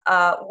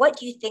what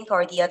do you think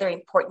are the other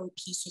important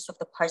pieces of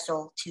the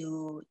puzzle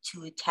to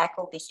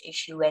tackle this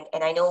issue?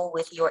 And I know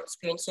with your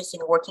experiences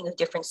in working with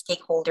different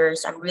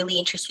stakeholders, I'm really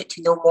interested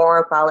to know more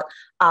about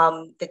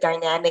the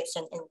dynamics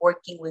and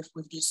working with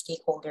these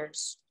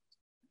stakeholders.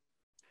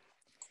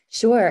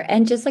 Sure.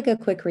 And just like a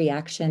quick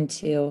reaction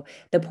to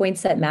the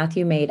points that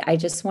Matthew made, I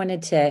just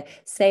wanted to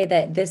say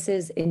that this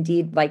is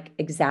indeed like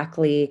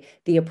exactly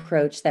the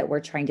approach that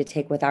we're trying to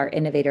take with our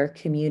innovator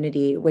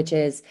community, which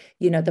is,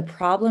 the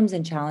problems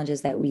and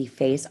challenges that we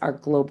face are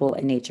global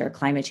in nature.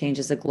 Climate change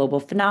is a global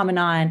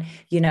phenomenon,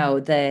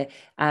 the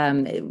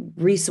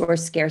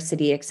resource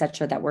scarcity, et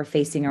cetera, that we're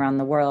facing around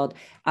the world.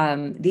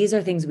 These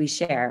are things we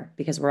share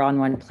because we're on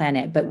one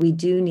planet, but we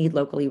do need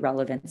locally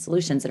relevant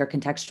solutions that are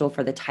contextual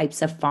for the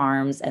types of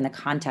farms and the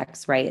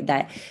context, right,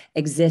 that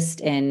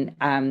exist in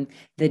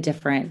the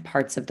different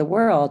parts of the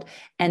world.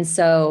 And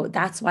so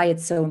that's why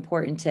it's so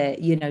important to,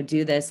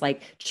 do this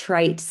like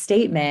trite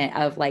statement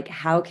of like,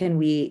 how can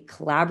we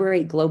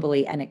collaborate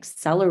globally and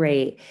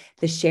accelerate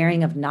the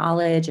sharing of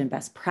knowledge and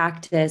best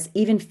practice,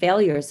 even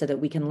failures, so that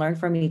we can learn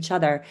from each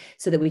other,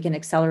 so that we can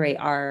accelerate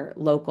our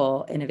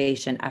local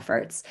innovation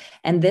efforts.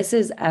 And this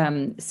is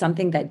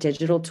something that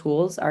digital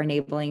tools are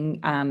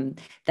enabling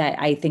that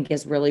I think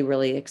is really,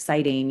 really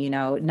exciting.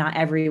 Not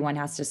everyone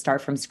has to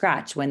start from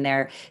scratch when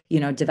they're,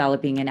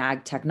 developing an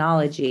ag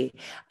technology.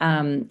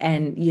 And,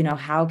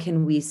 how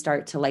can we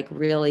start to like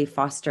really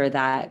foster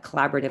that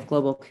collaborative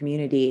global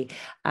community?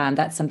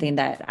 That's something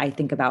that I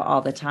think about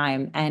all the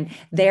time. And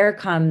there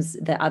comes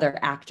the other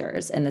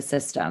actors in the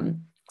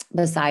system.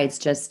 Besides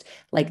just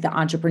like the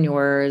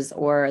entrepreneurs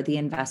or the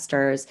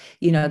investors,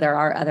 there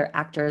are other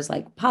actors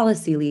like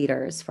policy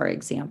leaders, for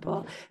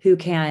example, who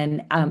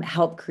can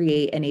help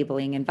create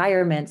enabling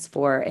environments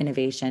for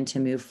innovation to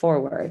move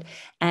forward.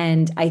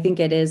 And I think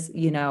it is,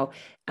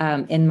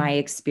 in my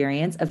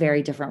experience, a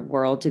very different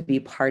world to be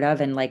part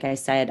of. And like I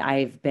said,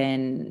 I've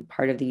been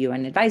part of the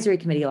UN Advisory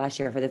Committee last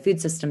year for the Food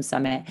Systems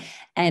Summit.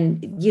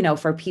 And,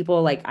 for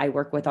people like I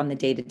work with on the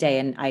day to day,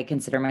 and I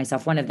consider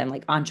myself one of them,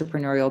 like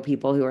entrepreneurial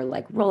people who are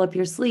like, roll up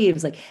your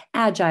sleeves, like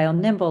agile,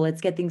 nimble,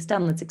 let's get things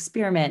done, let's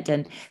experiment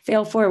and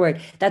fail forward.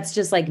 That's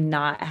just like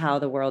not how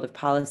the world of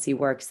policy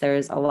works.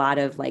 There's a lot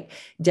of like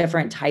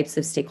different types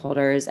of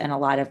stakeholders and a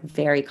lot of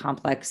very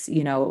complex,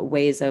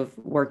 ways of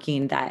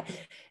working that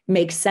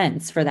makes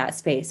sense for that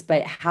space.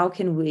 But how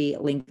can we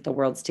link the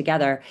worlds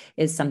together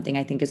is something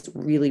I think is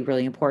really,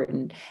 really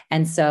important.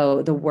 And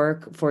so the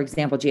work, for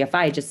example,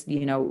 GFI just,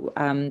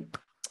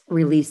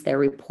 released their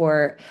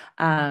report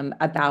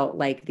about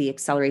like the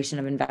acceleration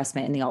of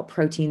investment in the alt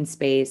protein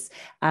space.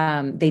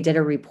 They did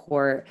a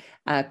report,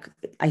 I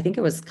think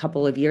it was a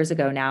couple of years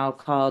ago now,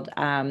 called,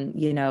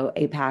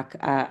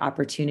 APAC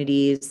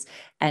opportunities.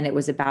 And it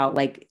was about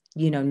like,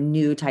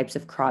 new types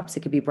of crops that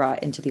could be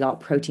brought into the alt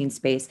protein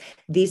space.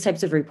 These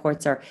types of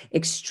reports are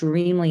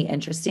extremely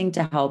interesting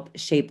to help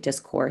shape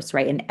discourse,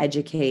 right, and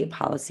educate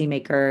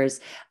policymakers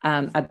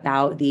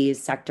about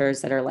these sectors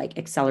that are like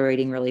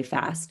accelerating really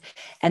fast.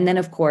 And then,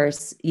 of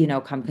course,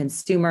 come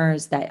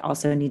consumers that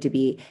also need to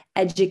be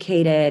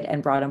educated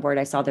and brought on board.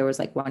 I saw there was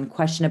like one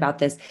question about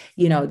this.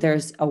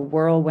 There's a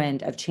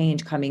whirlwind of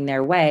change coming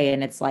their way,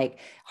 and it's like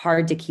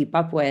hard to keep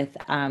up with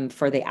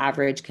for the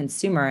average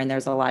consumer. And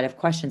there's a lot of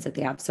questions that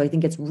they have. So I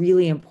think it's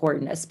really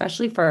important,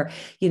 especially for,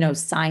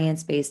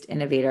 science-based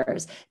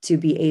innovators, to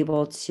be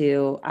able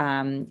to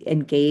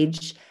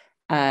engage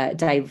a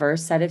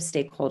diverse set of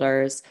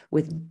stakeholders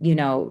with,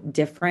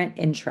 different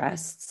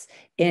interests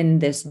in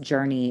this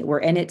journey. We're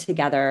in it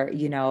together,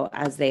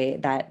 as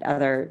that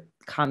other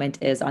comment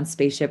is on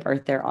Spaceship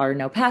Earth, there are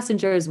no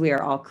passengers, we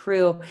are all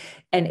crew.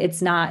 And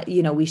it's not,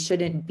 we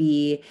shouldn't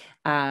be,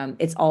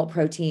 it's alt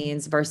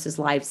proteins versus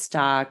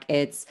livestock.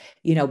 It's,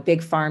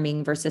 big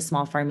farming versus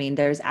small farming.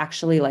 There's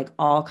actually like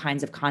all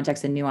kinds of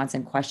context and nuance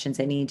and questions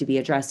that need to be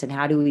addressed. And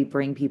how do we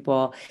bring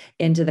people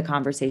into the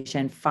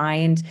conversation,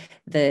 find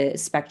the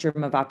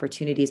spectrum of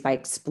opportunities by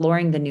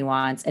exploring the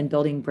nuance and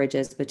building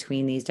bridges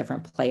between these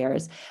different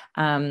players.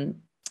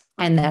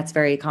 And that's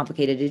very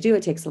complicated to do.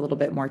 It takes a little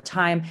bit more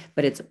time,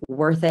 but it's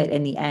worth it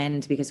in the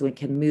end because we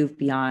can move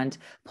beyond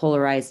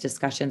polarized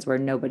discussions where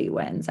nobody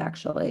wins,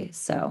 actually.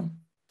 So.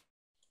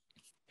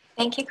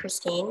 Thank you,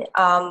 Christine.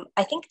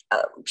 I think,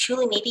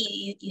 Julie,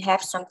 maybe you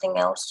have something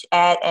else to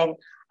add. And,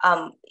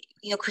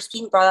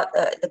 Christine brought up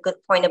the good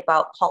point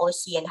about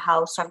policy and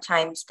how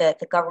sometimes the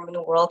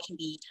government world can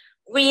be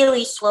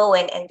really slow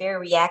and very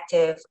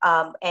reactive.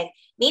 And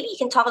maybe you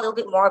can talk a little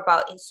bit more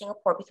about in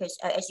Singapore, because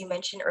as you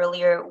mentioned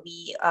earlier,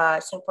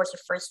 Singapore is the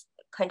first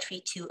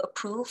country to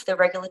approve the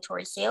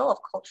regulatory sale of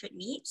cultured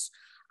meats.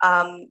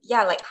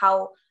 Like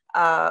how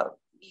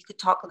you could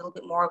talk a little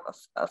bit more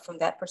from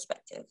that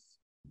perspective.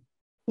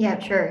 Yeah,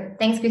 sure.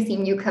 Thanks,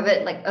 Christine. You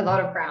covered like a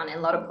lot of ground and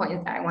a lot of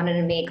points that I wanted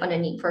to make on the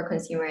need for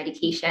consumer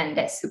education.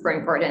 That's super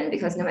important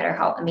because no matter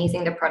how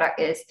amazing the product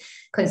is,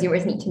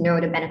 consumers need to know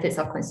the benefits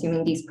of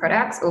consuming these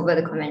products over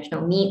the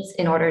conventional meats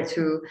in order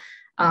to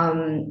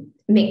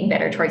make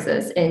better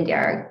choices in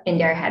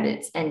their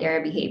habits and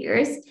their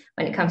behaviors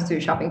when it comes to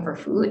shopping for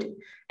food.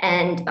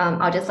 And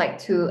I'll just like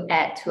to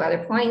add two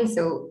other points.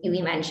 So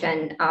Ili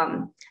mentioned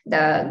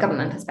the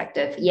government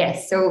perspective.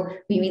 Yes, so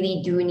we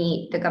really do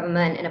need the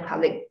government and the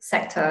public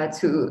sector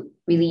to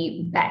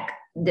really back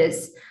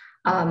this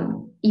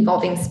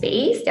evolving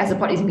space, their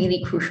support is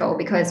really crucial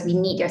because we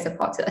need their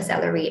support to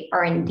accelerate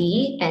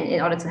R&D and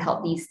in order to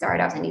help these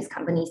startups and these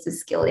companies to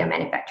scale their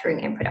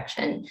manufacturing and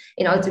production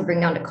in order to bring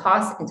down the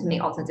cost and to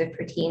make alternative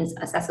proteins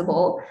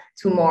accessible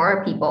to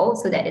more people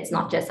so that it's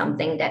not just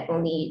something that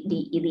only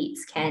the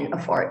elites can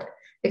afford,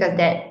 because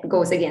that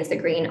goes against the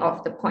grain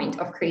of the point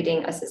of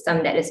creating a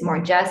system that is more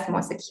just,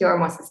 more secure,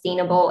 more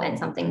sustainable, and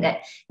something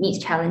that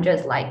meets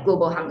challenges like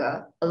global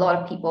hunger. A lot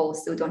of people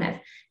still don't have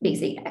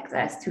basic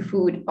access to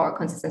food or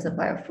consistent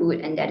supply of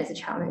food, and that is a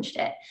challenge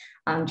that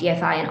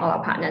GFI and all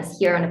our partners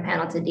here on the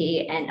panel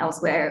today and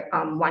elsewhere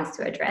wants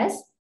to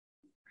address.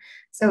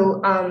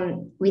 So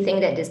we think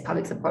that this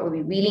public support will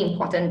be really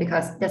important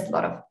because there's a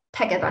lot of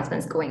tech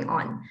advancements going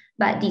on,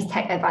 but these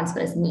tech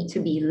advancements need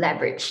to be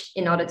leveraged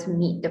in order to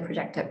meet the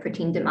projected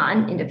protein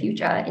demand in the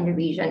future in the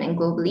region and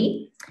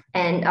globally.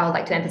 And I would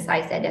like to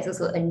emphasize that there's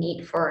also a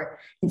need for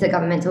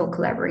intergovernmental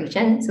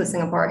collaboration. So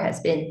Singapore has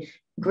been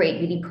great,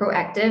 really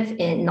proactive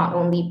in not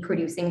only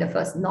producing the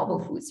first novel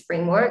foods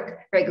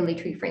framework,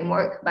 regulatory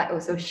framework, but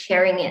also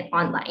sharing it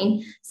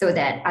online so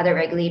that other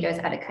regulators,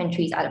 other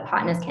countries, other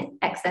partners can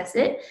access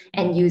it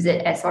and use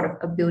it as sort of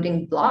a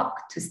building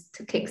block to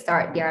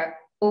kickstart their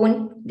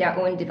own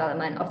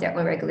development of their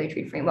own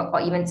regulatory framework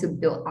or even to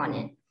build on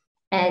it.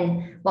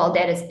 And while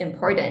that is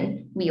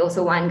important, we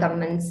also want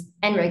governments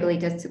and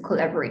regulators to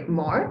collaborate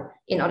more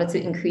in order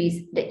to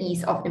increase the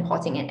ease of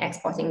importing and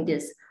exporting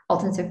these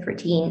alternative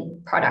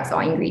protein products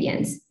or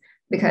ingredients,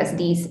 because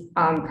these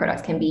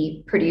products can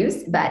be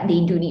produced, but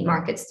they do need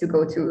markets to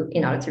go to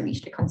in order to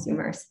reach the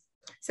consumers.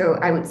 So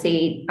I would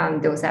say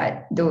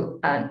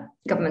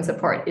government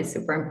support is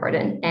super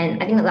important.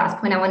 And I think the last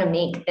point I want to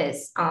make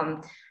is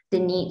the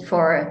need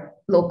for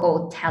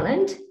local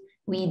talent.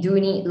 We do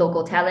need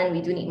local talent.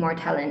 We do need more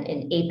talent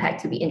in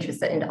APAC to be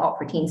interested in the alt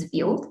proteins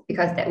field,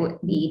 because that would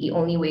be the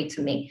only way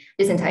to make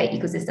this entire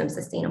ecosystem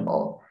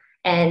sustainable.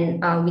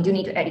 And we do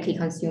need to educate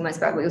consumers,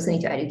 but we also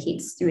need to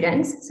educate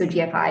students. So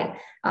GFI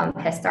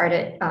has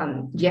started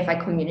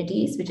GFI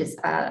Communities, which is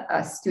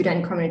a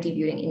student community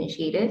building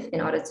initiative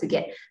in order to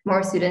get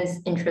more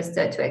students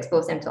interested, to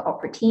expose them to alt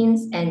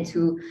proteins and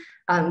to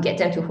get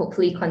them to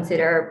hopefully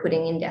consider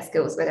putting in their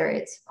skills, whether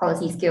it's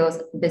policy skills,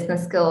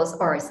 business skills,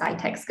 or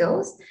sci-tech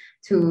skills,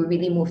 to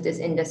really move this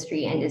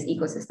industry and this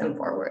ecosystem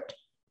forward.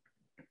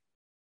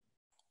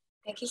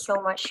 Thank you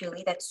so much,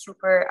 Julie. That's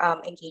super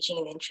engaging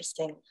and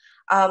interesting.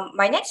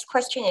 My next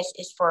question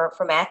is for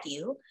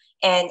Matthew.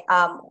 And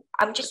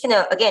I'm just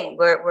gonna, again,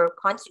 we're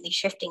constantly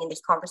shifting in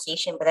this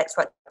conversation, but that's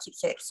what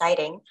keeps it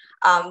exciting,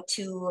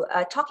 to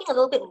talking a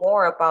little bit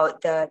more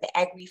about the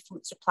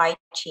agri-food supply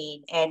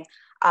chain. And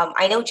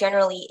I know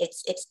generally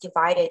it's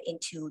divided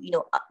into,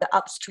 the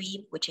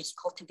upstream, which is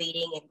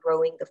cultivating and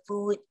growing the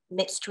food,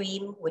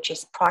 midstream, which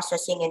is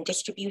processing and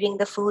distributing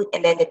the food,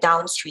 and then the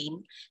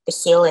downstream, the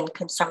sale and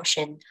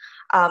consumption.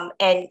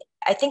 And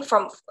I think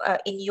from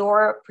in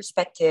your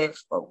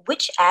perspective,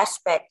 which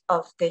aspect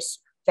of this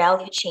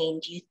value chain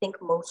do you think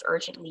most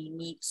urgently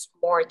needs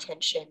more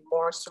attention,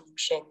 more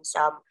solutions,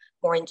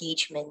 more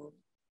engagement?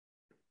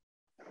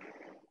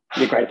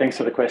 Yeah, great. Thanks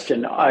for the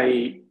question.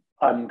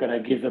 I'm going to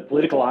give the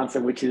political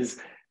answer, which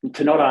is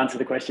to not answer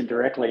the question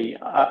directly.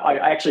 I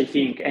actually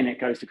think, and it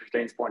goes to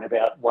Christine's point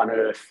about One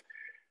Earth,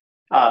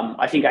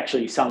 I think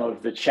actually some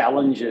of the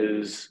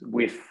challenges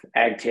with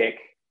AgTech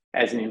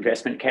as an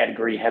investment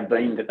category have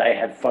been that they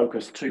have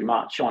focused too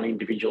much on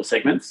individual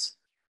segments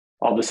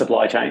of the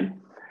supply chain.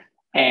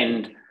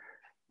 And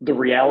the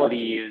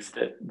reality is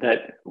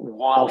that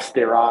whilst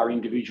there are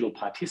individual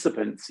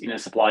participants in a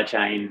supply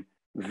chain,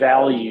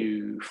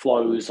 value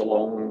flows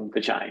along the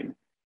chain.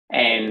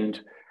 And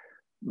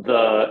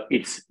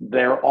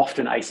they're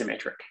often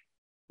asymmetric.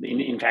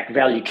 In fact,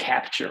 value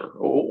capture,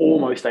 or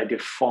almost a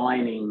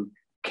defining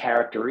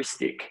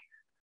characteristic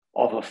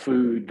of a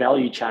food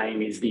value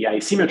chain, is the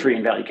asymmetry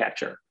in value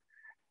capture.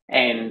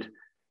 And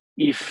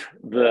if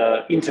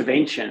the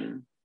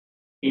intervention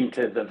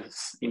into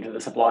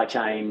the supply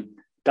chain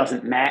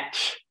doesn't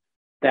match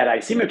that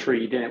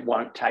asymmetry, then it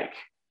won't take.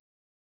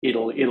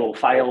 It'll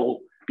fail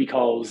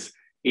because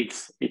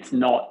it's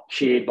not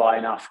shared by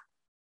enough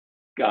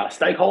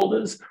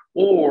stakeholders,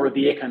 or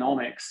the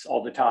economics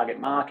of the target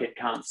market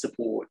can't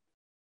support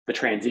the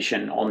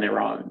transition on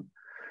their own.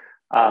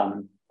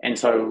 And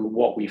so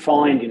what we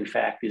find, in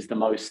fact, is the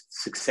most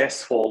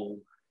successful,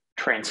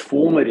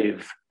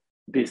 transformative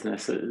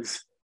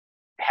businesses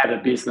have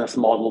a business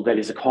model that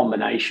is a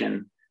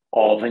combination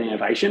of an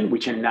innovation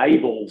which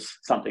enables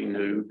something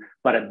new,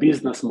 but a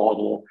business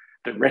model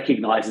that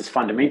recognizes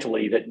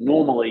fundamentally that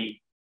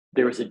normally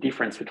there is a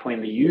difference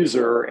between the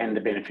user and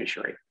the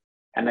beneficiary,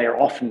 and they are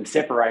often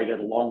separated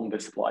along the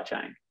supply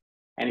chain.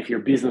 And if your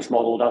business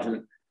model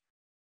doesn't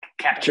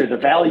capture the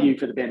value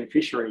for the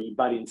beneficiary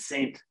but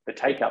incent the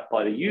take-up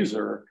by the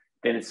user,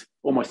 then it's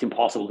almost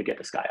impossible to get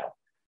to scale.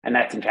 And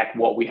that's in fact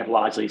what we have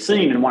largely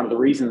seen, and one of the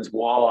reasons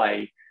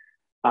why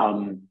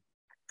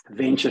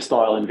venture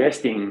style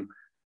investing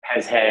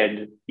has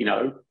had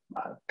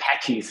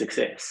patchy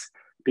success,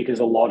 because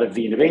a lot of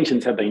the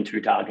interventions have been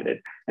too targeted.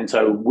 And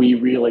so we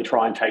really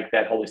try and take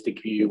that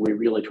holistic view. We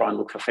really try and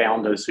look for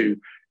founders who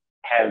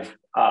have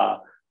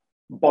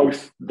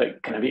both the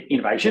kind of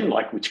innovation,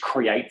 like which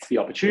creates the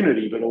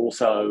opportunity, but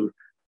also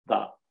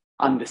the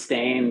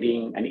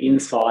understanding and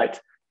insight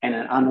and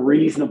an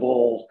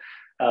unreasonable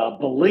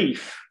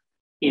belief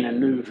in a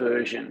new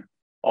version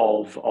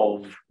of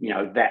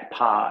that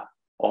part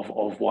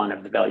of one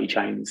of the value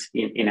chains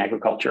in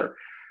agriculture.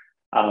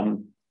 Now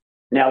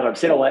that I've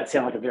said all that,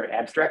 sounds like a very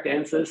abstract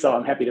answer, so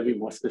I'm happy to be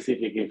more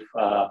specific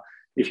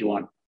if you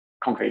want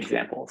concrete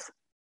examples.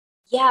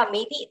 Yeah,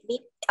 maybe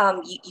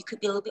you could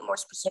be a little bit more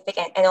specific,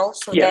 and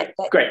also that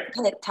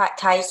kind of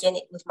ties in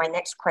with my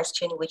next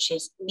question, which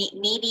is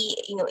maybe,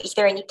 is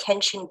there any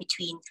tension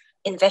between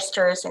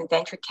investors and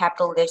venture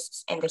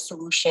capitalists and the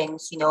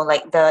solutions,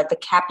 like the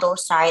capital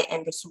side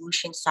and the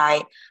solution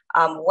side?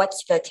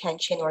 What's the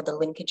tension or the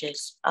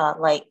linkages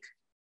like?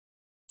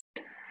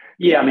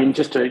 Yeah, I mean,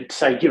 just to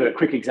say, give a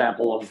quick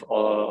example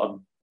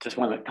of just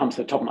one that comes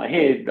to the top of my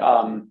head.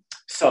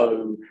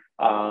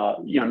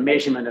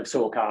 Measurement of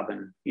soil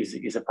carbon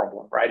is a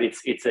problem, right?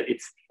 It's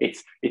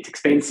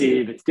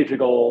expensive, it's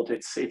difficult,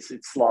 it's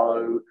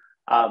slow,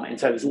 and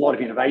so there's a lot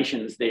of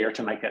innovations there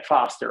to make that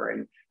faster.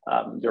 And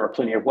there are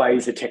plenty of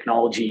ways, the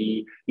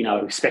technology,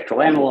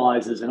 spectral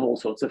analyzers and all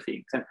sorts of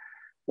things. And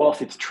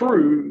whilst it's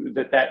true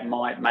that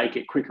might make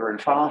it quicker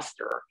and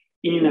faster,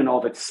 in and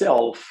of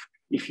itself,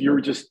 if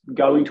you're just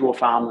going to a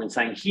farmer and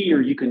saying,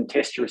 here, you can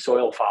test your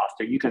soil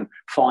faster, you can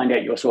find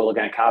out your soil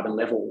organic carbon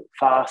level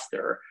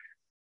faster,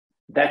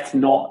 that's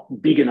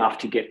not big enough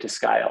to get to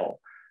scale,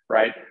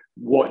 right?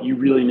 What you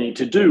really need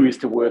to do is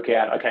to work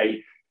out,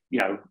 okay,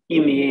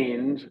 in the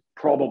end,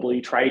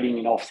 probably trading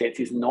in offsets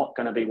is not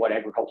going to be what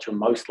agriculture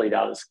mostly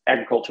does.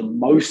 Agriculture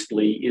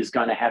mostly is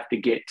going to have to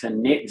get to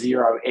net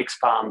zero ex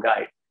farm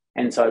gate.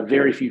 And so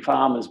very few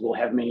farmers will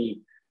have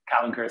many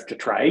carbon credits to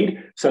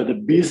trade. So the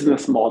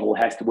business model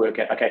has to work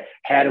out, okay,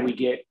 how do we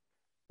get,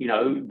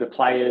 the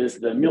players,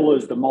 the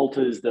millers, the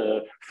malters,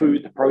 the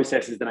food, the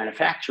processors, the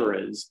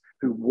manufacturers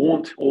who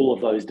want all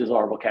of those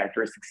desirable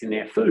characteristics in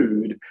their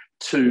food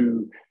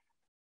to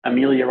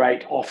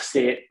ameliorate,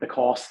 offset the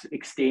cost,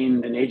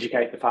 extend and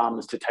educate the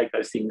farmers to take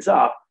those things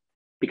up,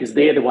 because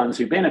they're the ones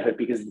who benefit,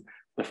 because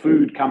the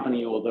food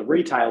company or the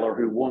retailer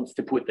who wants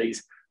to put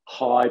these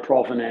high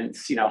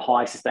provenance,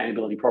 high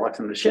sustainability products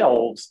on the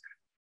shelves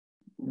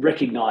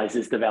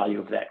recognizes the value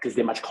of that because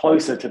they're much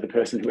closer to the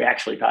person who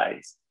actually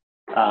pays.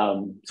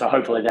 So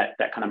hopefully that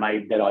kind of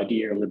made that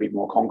idea a little bit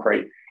more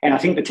concrete. And I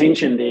think the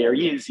tension there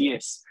is,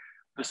 yes,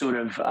 the sort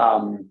of,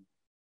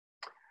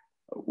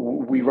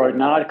 we wrote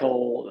an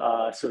article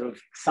our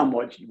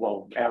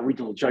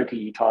original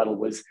jokey title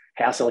was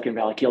How Silicon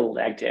Valley Killed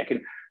AgTech.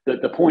 And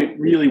the point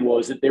really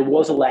was that there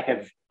was a lack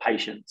of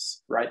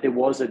patience, right? There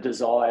was a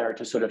desire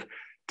to sort of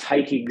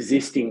take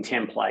existing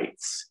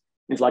templates.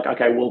 It's like,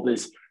 okay, well,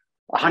 there's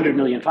 100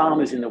 million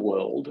farmers in the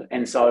world,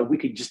 and so we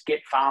could just get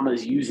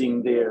farmers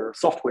using their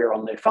software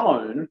on their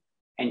phone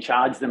and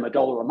charge them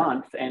 $1 a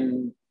month,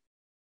 and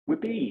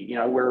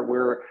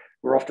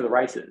we're off to the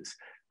races.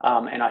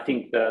 And I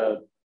think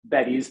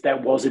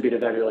that was a bit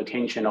of that early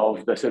tension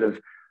of the sort of,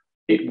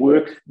 it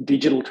worked,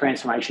 digital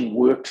transformation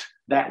worked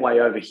that way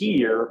over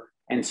here,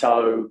 and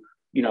so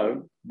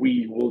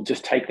we will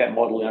just take that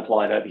model and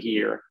apply it over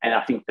here. And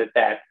I think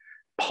that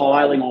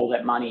piling all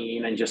that money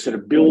in and just sort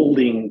of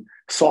building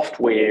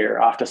software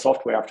after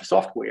software after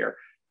software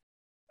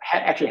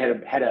actually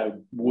had a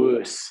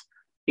worse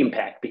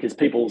impact, because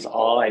people's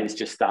eyes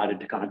just started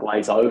to kind of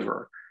glaze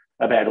over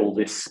about all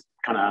this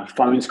kind of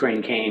phone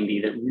screen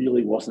candy that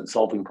really wasn't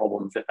solving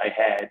problems that they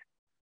had.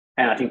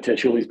 And I think to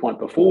Shirley's point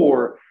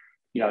before,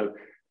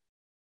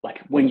 like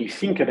when you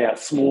think about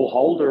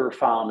smallholder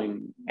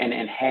farming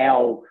and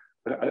how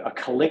a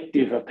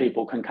collective of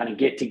people can kind of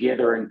get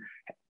together and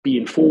be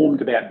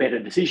informed about better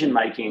decision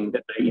making,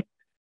 that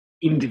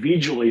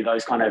individually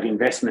those kind of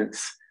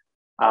investments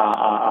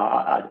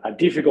are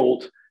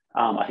difficult.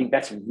 I think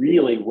that's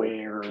really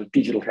where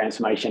digital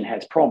transformation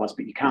has promise,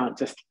 but you can't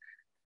just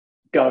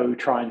go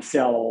try and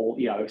sell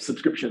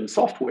subscription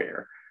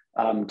software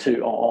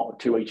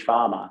to each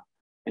farmer.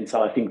 And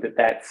so I think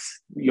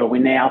that's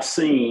we're now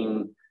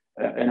seeing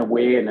an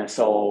awareness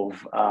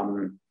of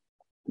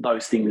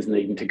those things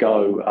needing to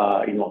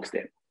go in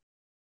lockstep.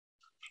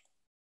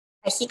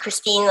 I see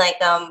Christine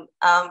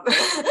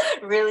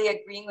really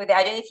agreeing with it.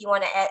 I don't know if you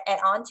want to add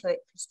on to it,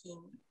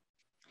 Christine.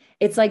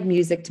 It's like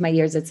music to my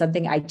ears. It's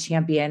something I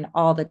champion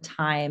all the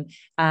time,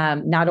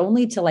 not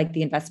only to like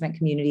the investment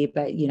community,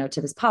 but, to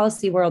this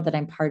policy world that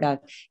I'm part of,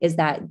 is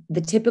that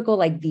the typical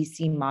like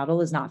VC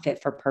model is not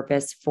fit for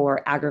purpose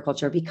for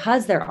agriculture,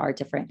 because there are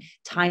different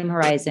time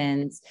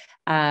horizons,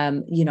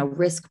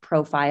 risk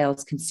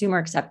profiles, consumer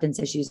acceptance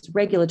issues,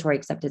 regulatory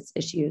acceptance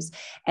issues.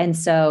 And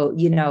so,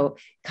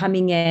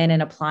 coming in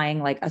and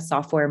applying like a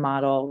software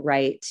model,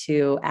 right,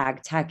 to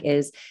ag tech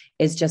is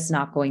just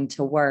not going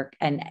to work,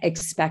 and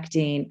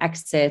expecting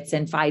exits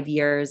in 5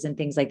 years and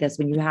things like this,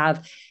 when you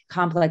have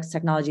complex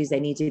technologies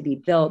that need to be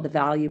built, the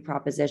value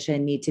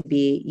proposition need to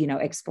be,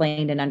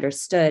 explained and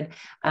understood,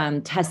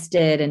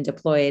 tested and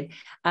deployed.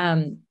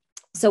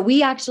 So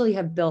we actually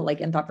have built,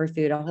 like in Thought for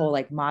Food, a whole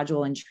like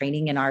module and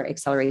training in our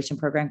acceleration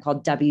program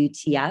called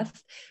WTF,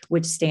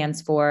 which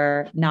stands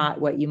for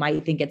not what you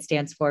might think it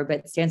stands for,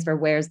 but it stands for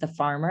Where's the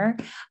Farmer?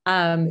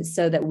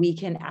 So that we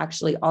can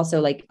actually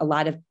also, like, a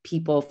lot of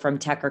people from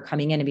tech are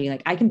coming in and being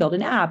like, I can build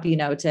an app,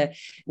 to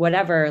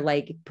whatever,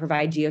 like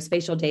provide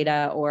geospatial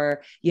data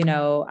or,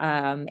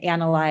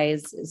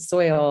 analyze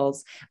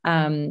soils.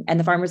 And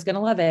the farmer's going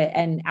to love it.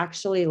 And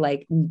actually,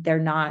 like, they're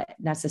not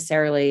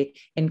necessarily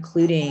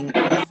including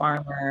the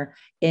farmer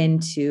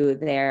into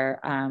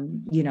their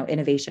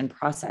innovation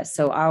process.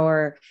 So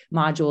our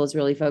module is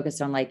really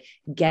focused on like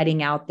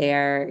getting out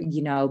there,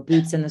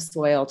 boots in the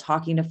soil,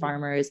 talking to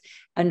farmers,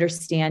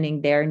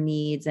 understanding their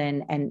needs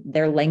and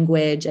their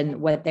language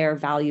and what their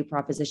value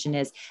proposition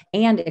is,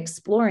 and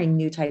exploring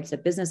new types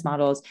of business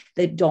models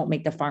that don't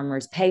make the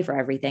farmers pay for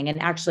everything.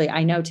 And actually,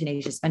 I know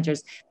Tenacious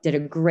Ventures did a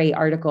great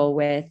article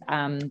with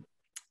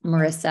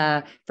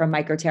Marissa from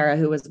Microterra,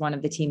 who was one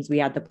of the teams we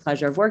had the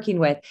pleasure of working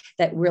with,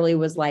 that really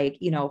was like,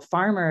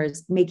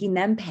 farmers, making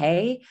them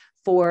pay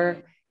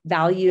for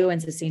value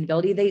and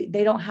sustainability.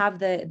 They don't have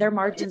their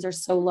margins are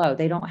so low.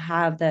 They don't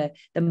have the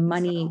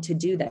money to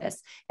do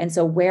this. And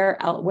so what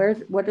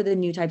are the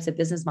new types of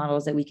business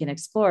models that we can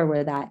explore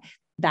where that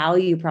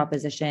value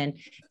proposition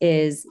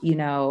is,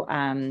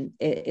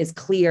 is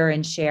clear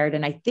and shared.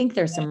 And I think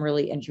there's some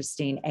really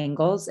interesting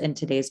angles in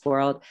today's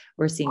world.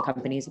 We're seeing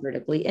companies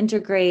vertically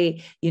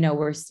integrate,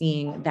 we're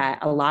seeing that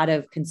a lot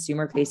of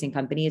consumer facing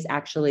companies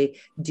actually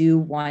do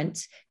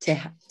want to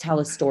tell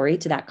a story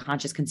to that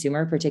conscious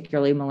consumer,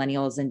 particularly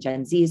millennials and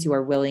Gen Zs, who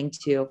are willing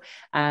to,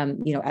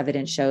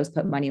 evidence shows,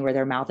 put money where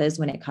their mouth is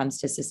when it comes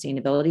to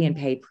sustainability and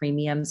pay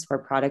premiums for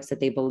products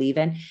that they believe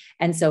in.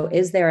 And so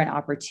is there an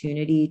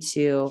opportunity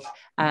to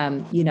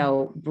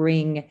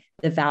bring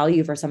the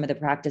value for some of the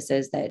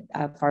practices that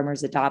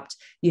farmers adopt,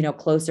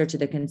 closer to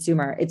the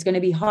consumer? It's going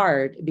to be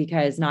hard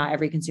because not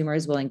every consumer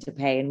is willing to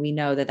pay. And we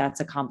know that that's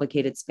a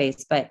complicated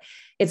space, but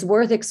it's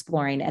worth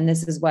exploring. And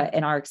this is what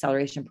in our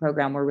acceleration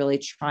program, we're really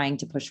trying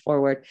to push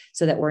forward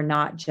so that we're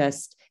not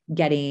just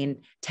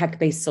getting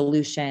tech-based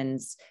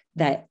solutions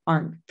that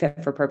aren't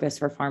fit for purpose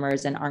for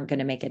farmers and aren't going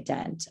to make a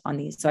dent on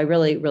these. So I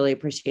really, really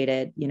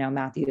appreciated,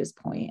 Matthew's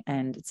point,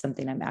 and it's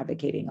something I'm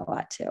advocating a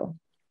lot too.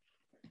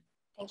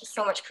 Thank you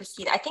so much,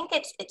 Christine. I think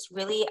it's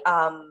really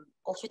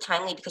also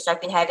timely because I've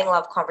been having a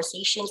lot of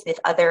conversations with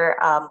other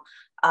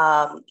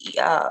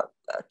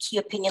key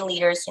opinion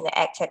leaders in the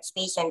ag tech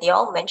space, and they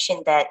all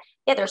mentioned that,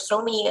 there's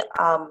so many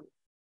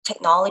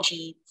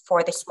technology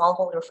for the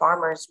smallholder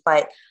farmers,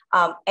 but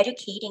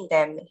educating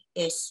them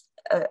is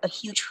a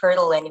huge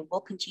hurdle, and it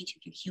will continue to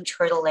be a huge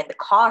hurdle. And the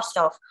cost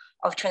of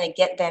trying to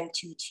get them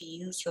to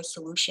use your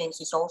solutions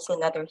is also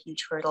another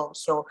huge hurdle.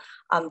 So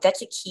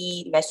that's a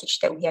key message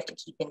that we have to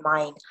keep in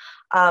mind.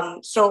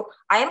 So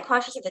I am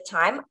conscious of the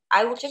time.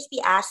 I will just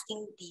be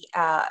asking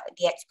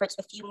the experts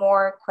a few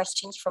more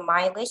questions from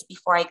my list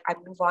before I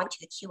move on to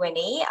the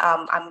Q&A.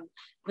 I'm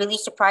really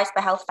surprised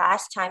by how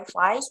fast time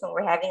flies when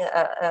we're having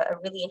a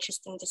really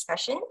interesting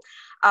discussion.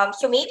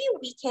 So maybe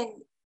we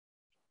can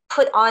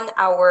put on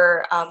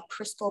our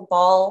crystal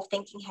ball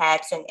thinking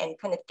hats and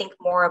kind of think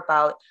more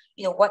about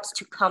what's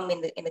to come in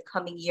the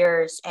coming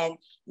years. And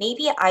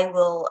maybe I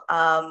will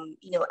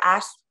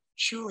ask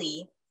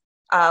Shuli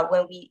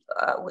when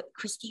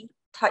Christy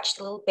touched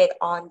a little bit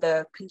on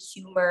the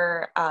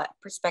consumer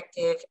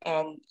perspective,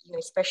 and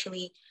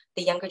especially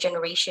the younger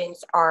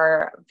generations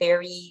are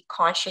very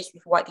conscious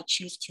with what they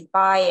choose to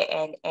buy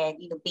and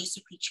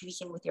basically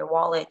choosing with their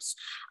wallets.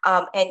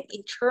 And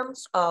in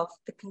terms of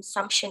the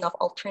consumption of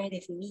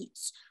alternative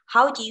meats,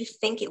 how do you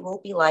think it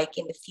will be like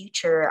in the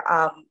future?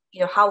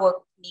 How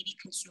are maybe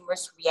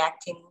consumers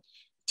reacting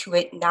to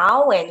it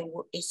now, and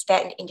is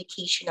that an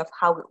indication of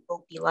how it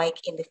will be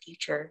like in the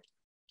future?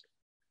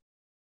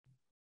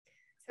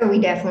 So we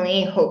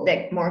definitely hope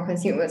that more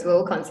consumers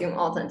will consume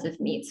alternative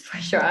meats for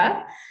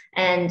sure.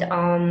 And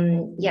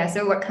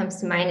so what comes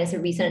to mind is a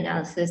recent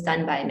analysis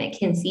done by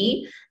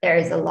McKinsey. There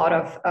is a lot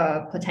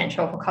of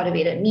potential for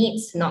cultivated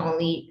meats to not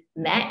only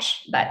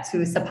match, but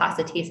to surpass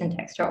the taste and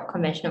texture of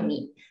conventional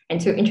meat,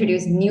 and to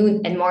introduce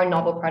new and more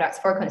novel products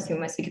for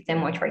consumers to give them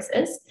more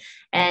choices.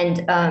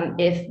 And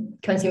if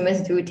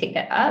consumers do take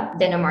that up,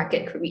 then the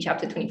market could reach up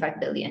to 25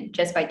 billion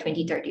just by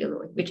 2030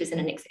 alone, which is in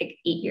the next 8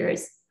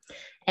 years.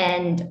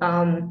 And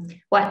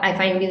what I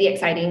find really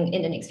exciting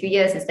in the next few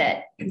years is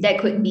that there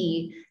could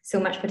be so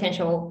much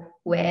potential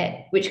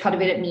which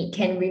cultivated meat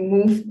can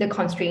remove the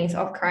constraints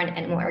of current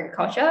animal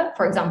agriculture.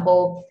 For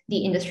example, the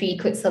industry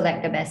could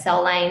select the best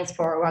cell lines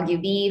for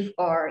Wagyu beef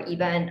or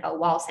even a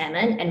wild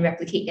salmon and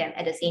replicate them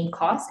at the same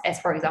cost as,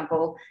 for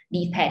example,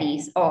 beef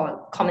patties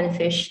or common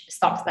fish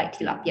stocks like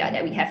tilapia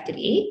that we have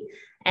today.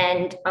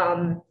 And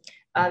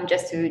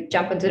just to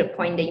jump onto the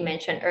point that you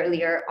mentioned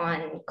earlier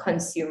on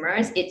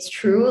consumers, it's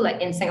true, like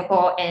in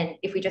Singapore, and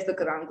if we just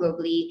look around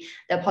globally,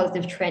 the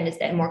positive trend is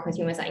that more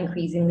consumers are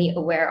increasingly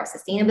aware of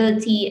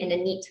sustainability and the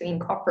need to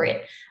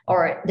incorporate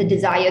or the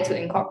desire to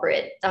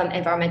incorporate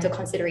environmental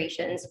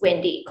considerations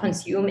when they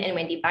consume and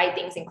when they buy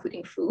things,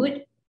 including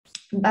food.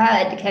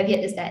 But the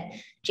caveat is that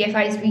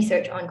GFI's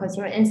research on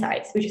consumer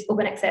insights, which is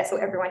open access so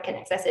everyone can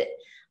access it,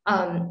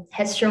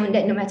 has shown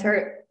that no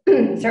matter,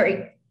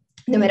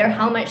 no matter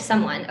how much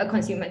someone, a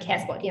consumer,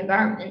 cares about the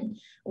environment,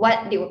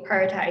 what they will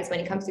prioritize when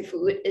it comes to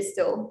food is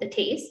still the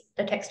taste,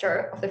 the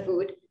texture of the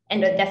food,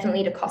 and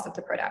definitely the cost of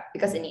the product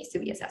because it needs to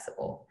be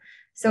accessible.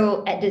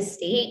 So at this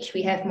stage,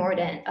 we have more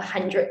than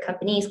 100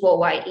 companies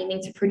worldwide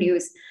aiming to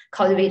produce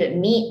cultivated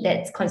meat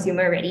that's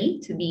consumer ready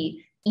to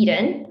be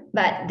eaten,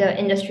 but the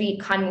industry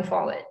can't move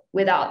forward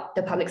without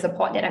the public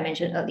support that I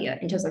mentioned earlier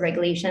in terms of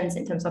regulations,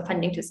 in terms of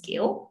funding to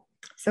scale.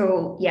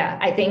 So yeah,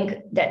 I think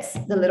that's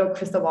the little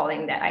crystal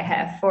balling that I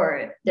have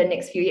for the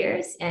next few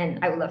years.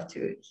 And I would love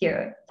to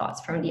hear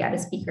thoughts from the other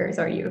speakers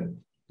or you.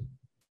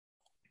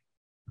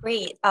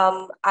 Great.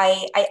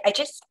 I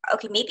just,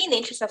 okay, maybe in the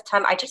interest of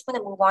time, I just want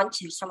to move on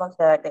to some of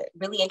the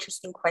really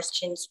interesting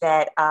questions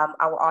that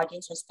our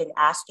audience has been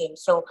asking.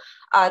 So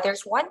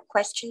there's one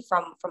question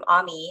from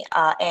Ami,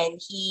 and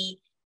he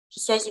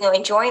says,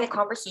 enjoying the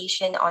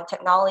conversation on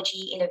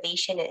technology,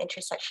 innovation, and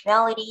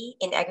intersectionality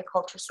in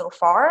agriculture so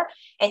far.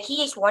 And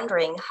he is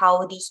wondering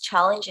how these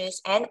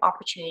challenges and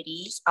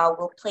opportunities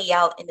will play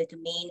out in the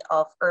domain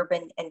of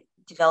urban and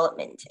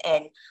development.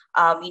 And,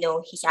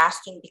 he's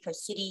asking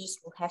because cities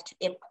will have to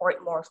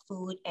import more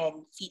food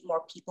and feed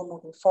more people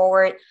moving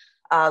forward.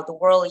 The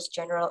world is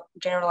generally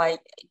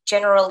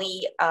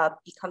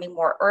becoming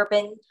more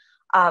urban.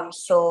 And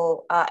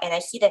I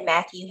see that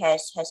Matthew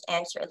has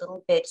answered a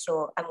little bit.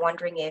 So I'm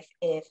wondering if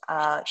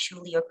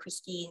Shuli or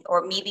Christine,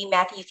 or maybe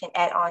Matthew, you can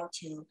add on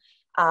to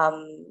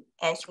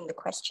answering the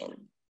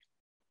question.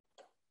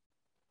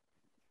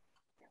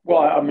 Well,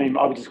 I mean,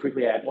 I would just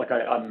quickly add,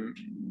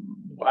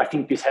 I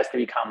think this has to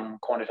become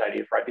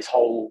quantitative, right? This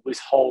whole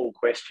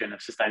question of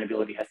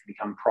sustainability has to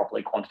become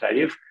properly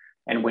quantitative.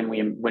 And when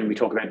we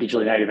talk about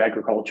digitally native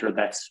agriculture,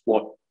 that's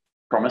what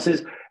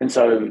promises. And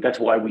so that's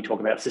why we talk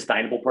about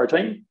sustainable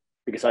protein,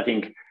 because I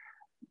think,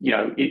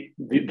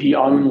 the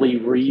only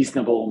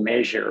reasonable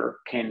measure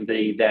can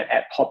be that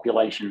at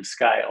population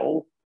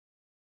scale,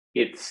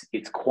 it's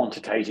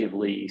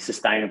quantitatively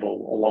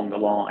sustainable along the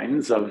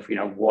lines of,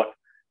 what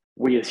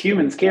we as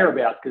humans care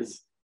about,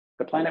 because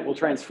the planet will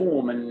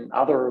transform and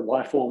other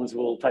life forms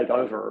will take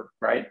over,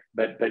 right?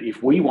 But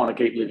if we want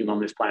to keep living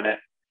on this planet,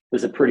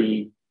 there's a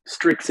pretty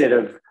strict set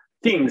of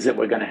things that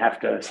we're going to have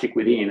to stick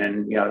within,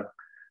 and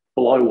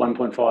below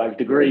 1.5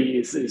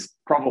 degrees is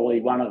probably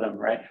one of them,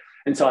 right?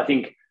 And so I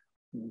think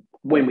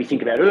when we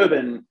think about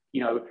urban,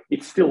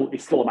 it's still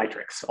a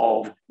matrix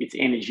of its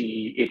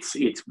energy, it's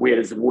where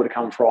does the water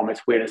come from,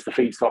 it's where does the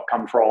feedstock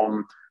come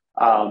from,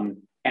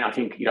 and I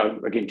think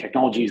again,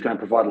 technology is going to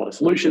provide a lot of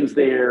solutions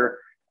there,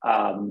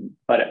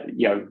 but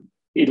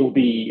it'll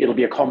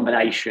be a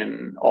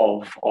combination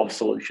of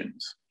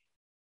solutions.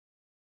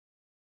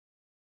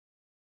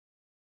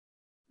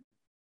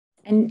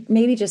 And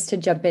maybe just to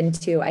jump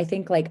into, I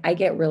think I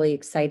get really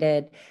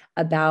excited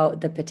about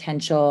the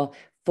potential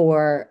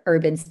for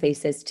urban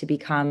spaces to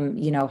become,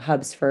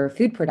 hubs for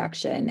food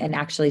production, and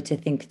actually to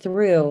think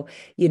through,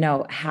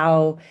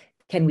 how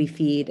can we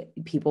feed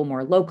people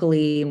more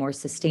locally, more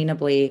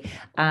sustainably,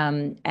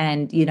 and,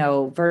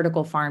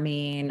 vertical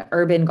farming,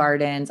 urban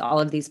gardens, all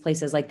of these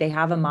places, they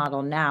have a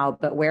model now,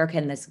 but where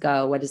can this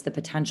go? What is the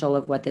potential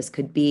of what this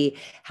could be?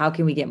 How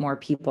can we get more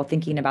people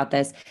thinking about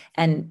this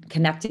and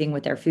connecting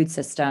with their food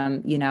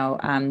system,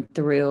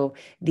 through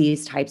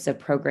these types of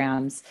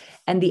programs?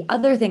 And the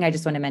other thing I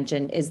just want to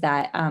mention is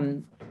that,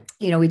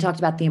 we talked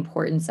about the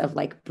importance of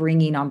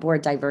bringing on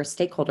board diverse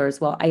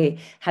stakeholders. Well, I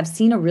have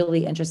seen a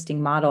really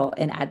interesting model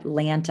in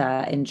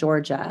Atlanta, in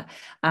Georgia,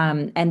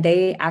 and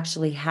they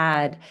actually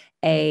had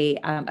a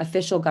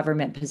official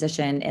government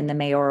position in the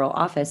mayoral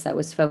office that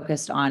was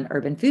focused on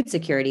urban food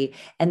security.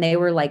 And they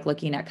were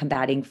looking at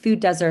combating food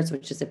deserts,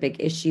 which is a big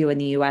issue in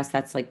the US.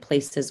 That's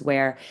places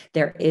where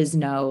there is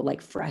no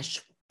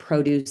fresh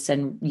produce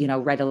and,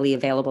 readily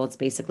available. It's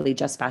basically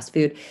just fast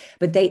food.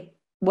 But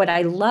what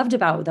I loved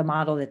about the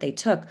model that they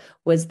took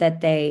was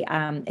that they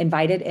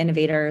invited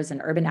innovators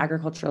and urban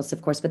agriculturalists,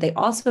 of course, but they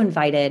also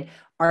invited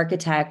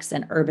architects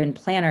and urban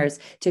planners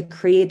to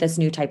create this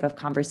new type of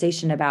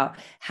conversation about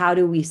how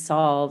do we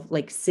solve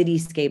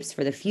cityscapes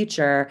for the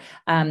future,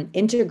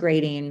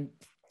 integrating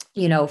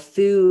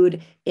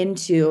food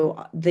into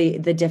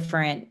the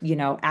different,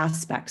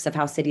 aspects of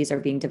how cities are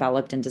being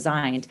developed and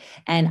designed.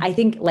 And I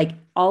think like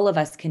all of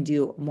us can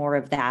do more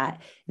of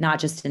that, not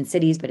just in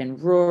cities, but in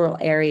rural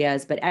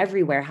areas, but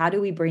everywhere. How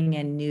do we bring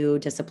in new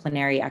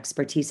disciplinary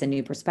expertise and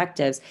new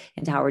perspectives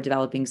into how we're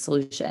developing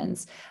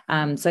solutions?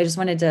 So I just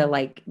wanted to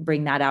like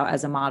bring that out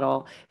as a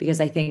model,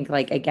 because I think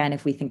like, again,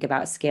 if we think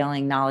about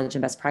scaling knowledge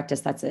and best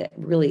practice, that's a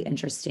really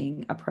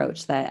interesting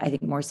approach that I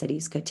think more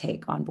cities could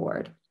take on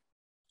board.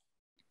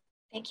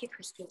 Thank you,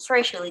 Christine.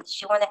 Sorry, Shirley,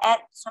 did you want to add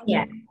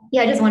something?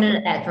 Yeah, I just wanted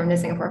to add from the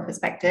Singapore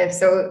perspective.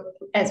 So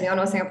as we all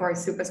know, Singapore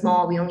is super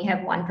small. We only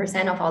have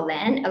 1% of our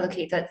land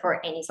allocated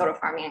for any sort of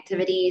farming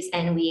activities,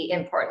 and we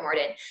import more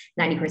than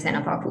 90%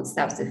 of our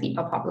foodstuffs to feed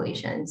our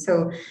population.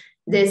 So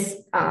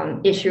this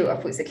issue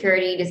of food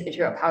security, this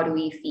issue of how do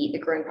we feed the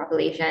growing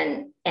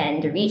population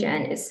and the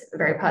region is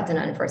very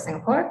pertinent for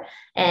Singapore.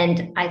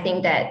 And I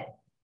think that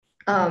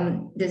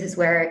this is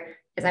where,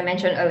 as I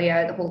mentioned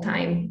earlier, the whole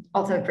time,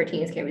 alternative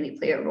proteins can really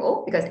play a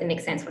role because it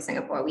makes sense for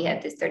Singapore. We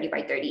have this 30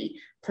 by 30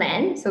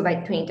 plan. So by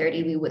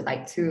 2030, we would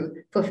like to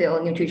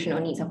fulfill nutritional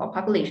needs of our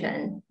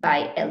population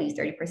by at least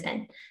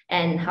 30%.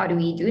 And how do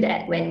we do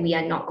that when we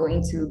are not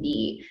going to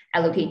be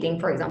allocating,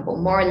 for example,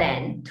 more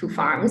land to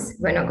farms?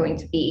 We're not going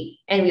to be,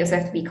 and we also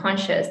have to be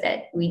conscious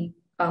that we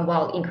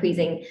while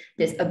increasing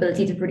this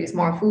ability to produce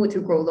more food,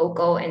 to grow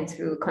local and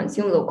to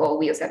consume local,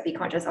 we also have to be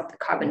conscious of the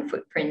carbon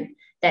footprint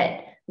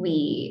that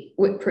we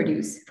would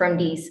produce from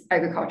these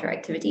agricultural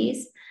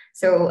activities.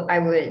 So I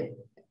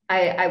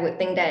would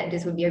think that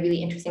this would be a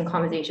really interesting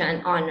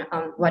conversation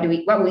on what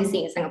we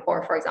see in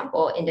Singapore, for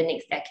example, in the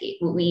next decade.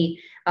 Would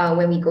we,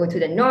 when we go to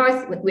the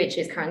north, which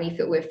is currently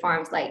filled with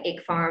farms like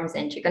egg farms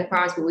and chicken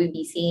farms, will we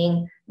be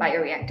seeing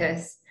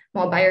bioreactors,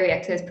 more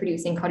bioreactors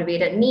producing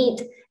cultivated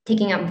meat,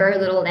 taking up very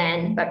little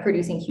land, but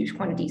producing huge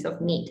quantities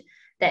of meat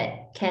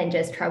that can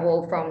just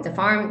travel from the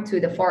farm to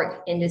the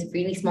fork in this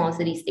really small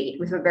city state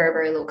with a very,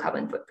 very low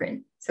carbon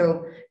footprint.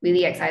 So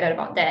really excited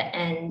about that.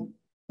 And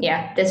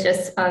yeah, that's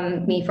just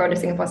me from the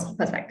Singapore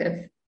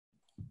perspective.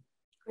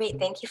 Great,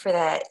 thank you for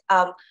that.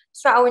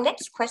 So our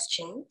next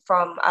question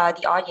from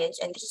the audience,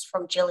 and this is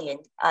from Jillian,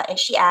 and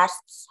she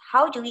asks,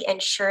 how do we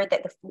ensure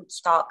that the food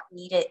stock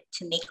needed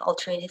to make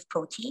alternative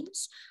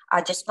proteins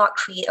does not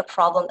create a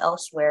problem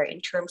elsewhere in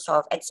terms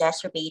of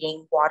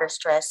exacerbating water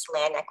stress,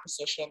 land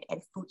acquisition,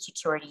 and food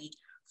security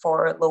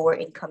for lower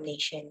income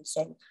nations?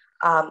 And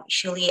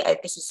surely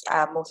this is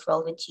most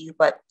relevant to you,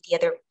 but the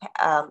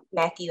other,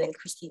 Matthew and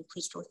Christine,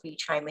 please feel free to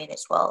chime in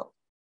as well.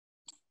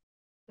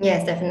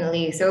 Yes,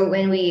 definitely. So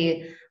when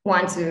we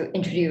want to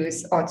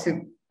introduce or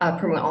to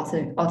promote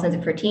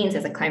alternative proteins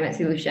as a climate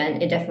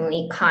solution, it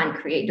definitely can't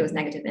create those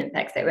negative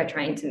impacts that we're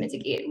trying to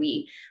mitigate.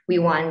 We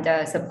want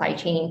the supply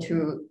chain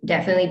to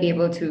definitely be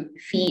able to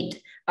feed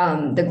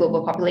the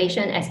global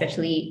population,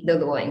 especially the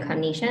lower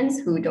income nations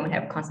who don't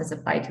have constant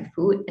supply to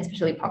food,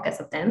 especially pockets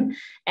of them.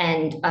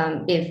 And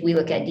if we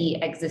look at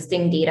the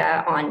existing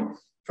data on,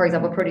 for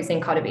example,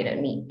 producing cultivated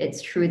meat,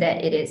 it's true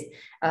that it is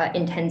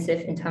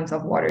intensive in terms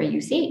of water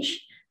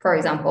usage, for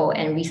example,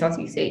 and resource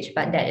usage,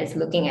 but that is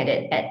looking at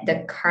it at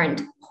the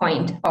current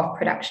point of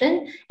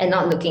production and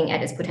not looking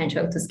at its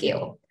potential to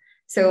scale.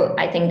 So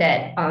I think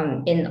that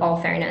in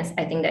all fairness,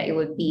 I think that it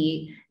would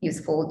be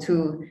useful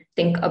to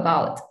think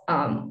about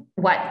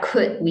what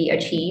could we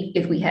achieve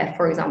if we have,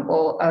 for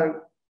example,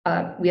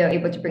 we are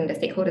able to bring the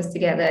stakeholders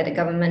together, the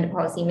government, the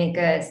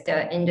policymakers,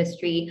 the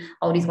industry,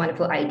 all these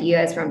wonderful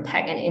ideas from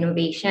tech and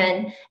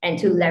innovation, and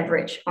to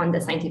leverage on the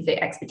scientific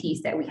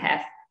expertise that we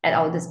have at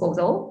our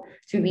disposal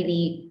to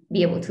really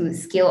be able to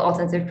scale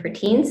alternative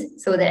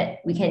proteins so that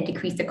we can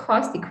decrease the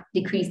cost,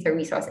 decrease the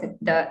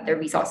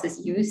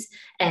resources used,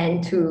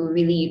 and to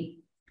really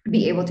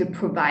be able to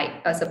provide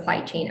a supply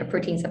chain, a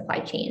protein supply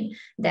chain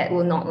that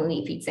will not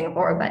only feed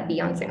Singapore, but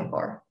beyond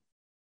Singapore.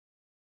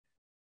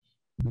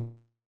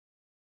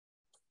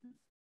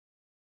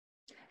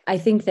 I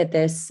think that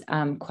this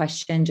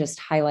question just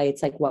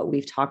highlights like what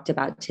we've talked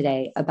about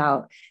today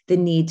about the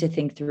need to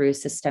think through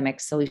systemic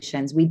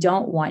solutions. We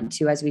don't want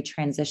to, as we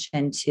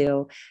transition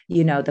to,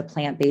 the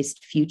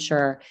plant-based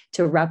future,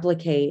 to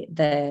replicate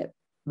the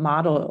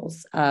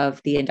models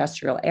of the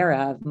industrial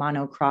era of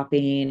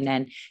monocropping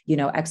and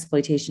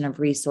exploitation of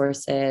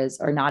resources,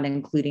 or not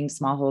including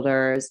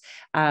smallholders,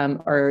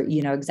 or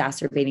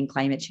exacerbating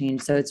climate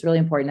change. So it's really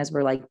important as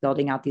we're like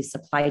building out these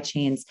supply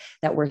chains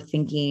that we're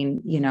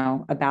thinking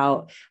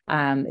about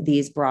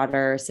these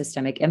broader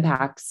systemic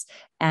impacts.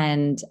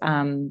 And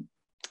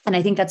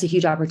I think that's a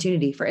huge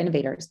opportunity for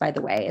innovators, by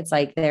the way. It's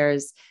like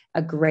there's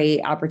a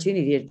great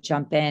opportunity to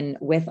jump in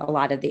with a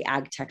lot of the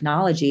ag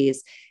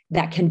technologies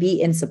that can be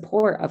in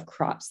support of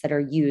crops that are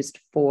used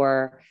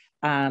for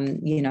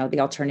the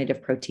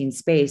alternative protein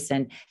space,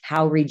 and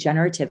how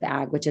regenerative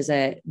ag, which is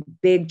a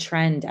big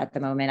trend at the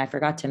moment, I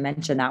forgot to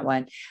mention that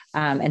one,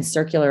 and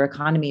circular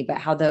economy, but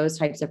how those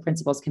types of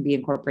principles can be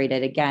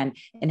incorporated again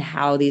in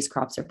how these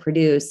crops are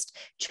produced,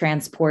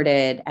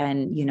 transported,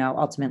 and,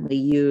 ultimately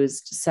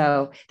used.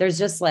 So there's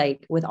just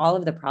like, with all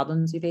of the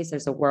problems we face,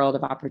 there's a world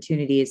of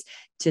opportunities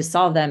to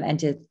solve them and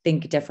to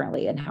think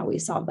differently in how we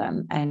solve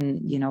them,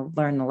 and,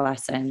 learn the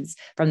lessons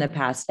from the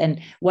past.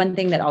 And one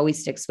thing that always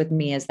sticks with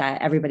me is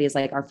that everybody is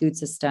like, our food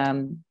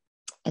system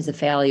is a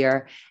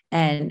failure.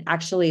 And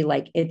actually,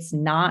 like, it's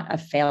not a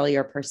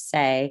failure per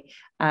se.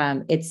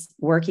 It's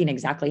working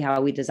exactly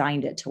how we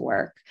designed it to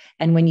work.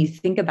 And when you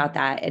think about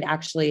that, it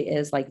actually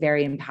is like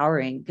very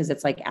empowering, because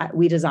it's like,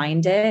 we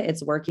designed it,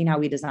 it's working how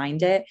we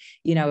designed it.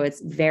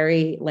 It's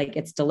very like,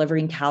 it's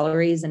delivering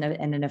calories in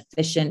an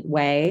efficient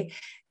way.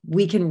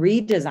 We can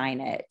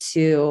redesign it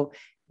to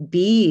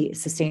be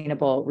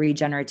sustainable,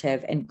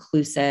 regenerative,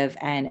 inclusive,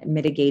 and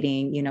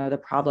mitigating, the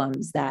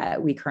problems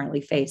that we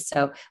currently face.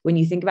 So when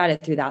you think about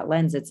it through that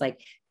lens, it's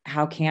like,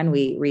 how can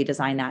we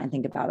redesign that and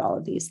think about all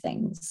of these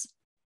things?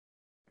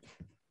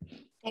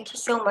 Thank you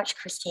so much,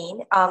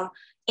 Christine.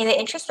 In the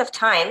interest of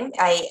time,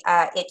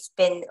 it's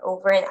been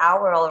over an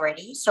hour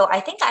already. So I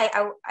think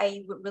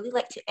I would really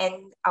like to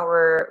end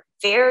our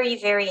very,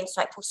 very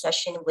insightful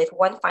session with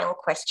one final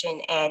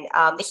question. And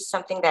this is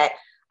something that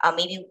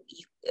maybe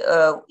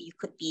you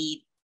could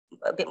be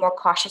a bit more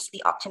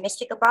cautiously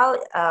optimistic about.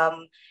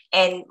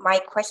 And my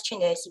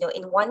question is,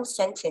 in one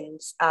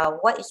sentence,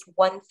 what is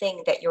one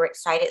thing that you're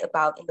excited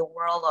about in the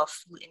world of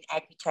food and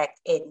agri-tech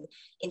in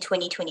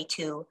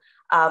 2022?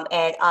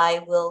 And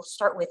I will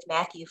start with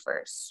Matthew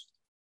first.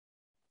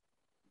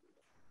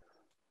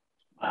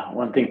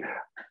 One thing.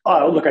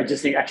 Oh, look, I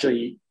just think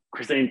actually,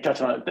 Christine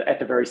touched on it at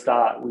the very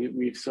start.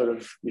 We've sort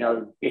of,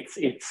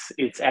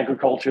 it's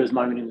agriculture's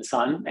moment in the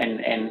sun,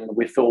 and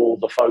with all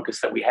the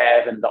focus that we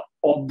have and the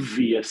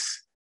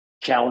obvious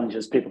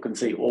challenges people can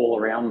see all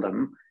around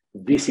them,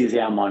 this is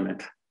our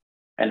moment,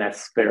 and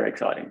that's very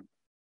exciting.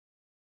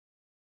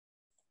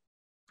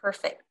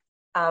 Perfect.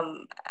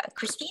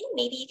 Christine,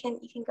 maybe you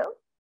can go.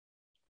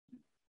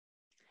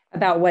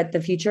 About what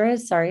the future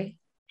is. Sorry.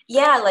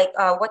 Yeah, like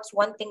what's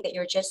one thing that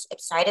you're just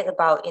excited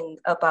about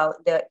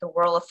about the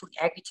world of food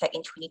agri-tech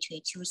in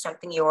 2022?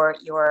 Something you're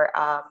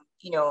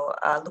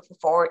looking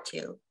forward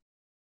to.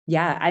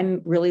 Yeah,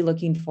 I'm really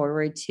looking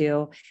forward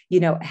to,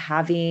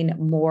 having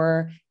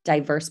more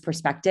diverse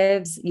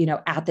perspectives,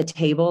 at the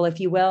table,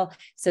 if you will,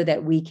 so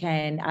that we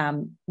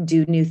can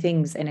do new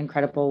things in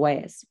incredible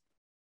ways.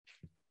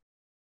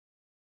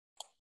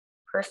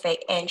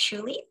 Perfect. And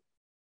Shuli?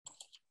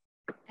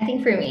 I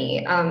think for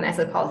me, as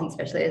a policy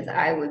specialist,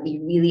 I would be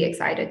really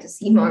excited to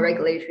see more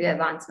regulatory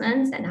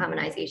advancements and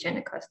harmonization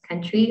across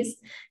countries,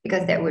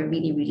 because that would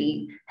really,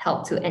 really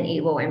help to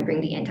enable and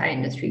bring the entire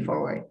industry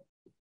forward.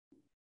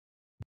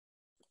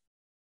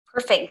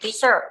 Perfect.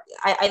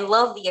 I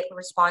love the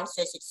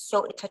responses.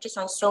 It touches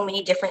on so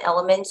many different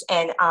elements,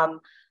 and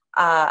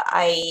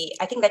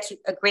I think that's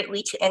a great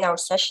way to end our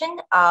session.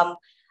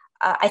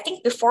 I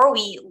think before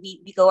we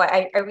go,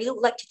 I really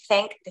would like to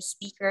thank the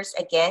speakers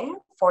again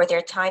for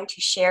their time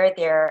to share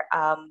their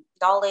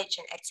knowledge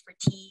and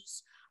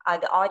expertise,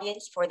 the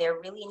audience for their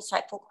really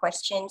insightful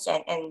questions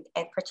and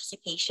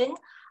participation.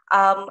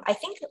 I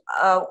think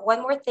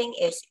one more thing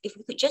is, if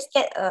we could just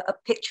get a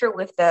picture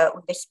with the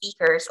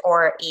speakers,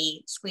 or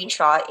a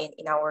screenshot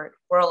in our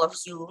world of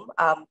Zoom.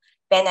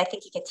 Ben, I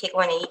think you can take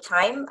one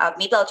anytime.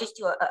 Maybe I'll just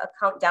do a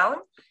countdown.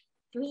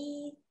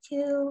 3,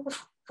 2,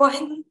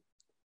 1.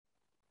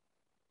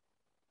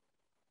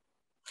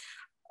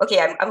 Okay,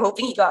 I'm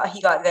hoping he got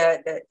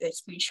the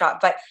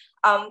screenshot. But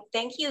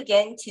thank you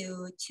again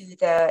to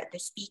the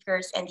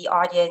speakers and the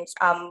audience.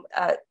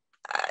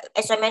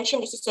 As I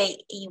mentioned, this is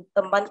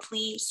a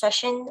monthly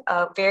session.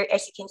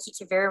 As you can see,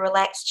 it's a very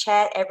relaxed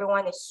chat.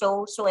 Everyone is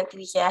so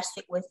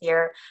enthusiastic with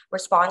their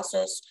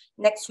responses.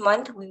 Next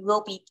month, we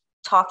will be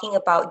talking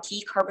about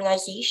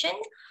decarbonization.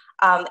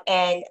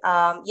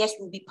 Yes,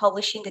 we'll be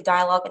publishing the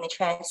dialogue and the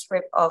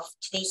transcript of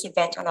today's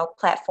event on our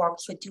platform,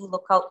 so do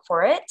look out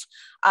for it.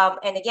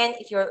 And again,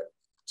 if you're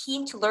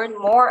keen to learn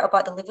more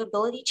about the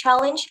Livability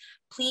Challenge,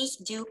 please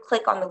do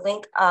click on the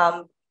link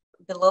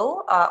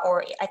below,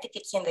 or I think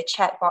it's in the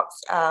chat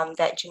box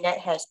that Jeanette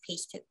has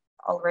pasted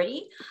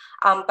already.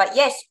 But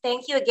yes,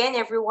 thank you again,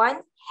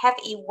 everyone. Have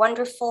a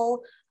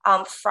wonderful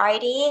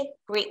Friday,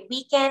 great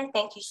weekend.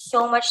 Thank you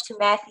so much to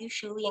Matthew,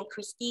 Shuli, and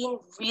Christine.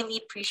 Really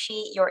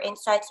appreciate your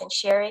insights and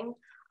sharing.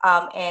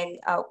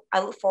 I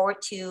look forward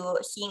to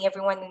seeing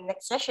everyone in the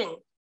next session.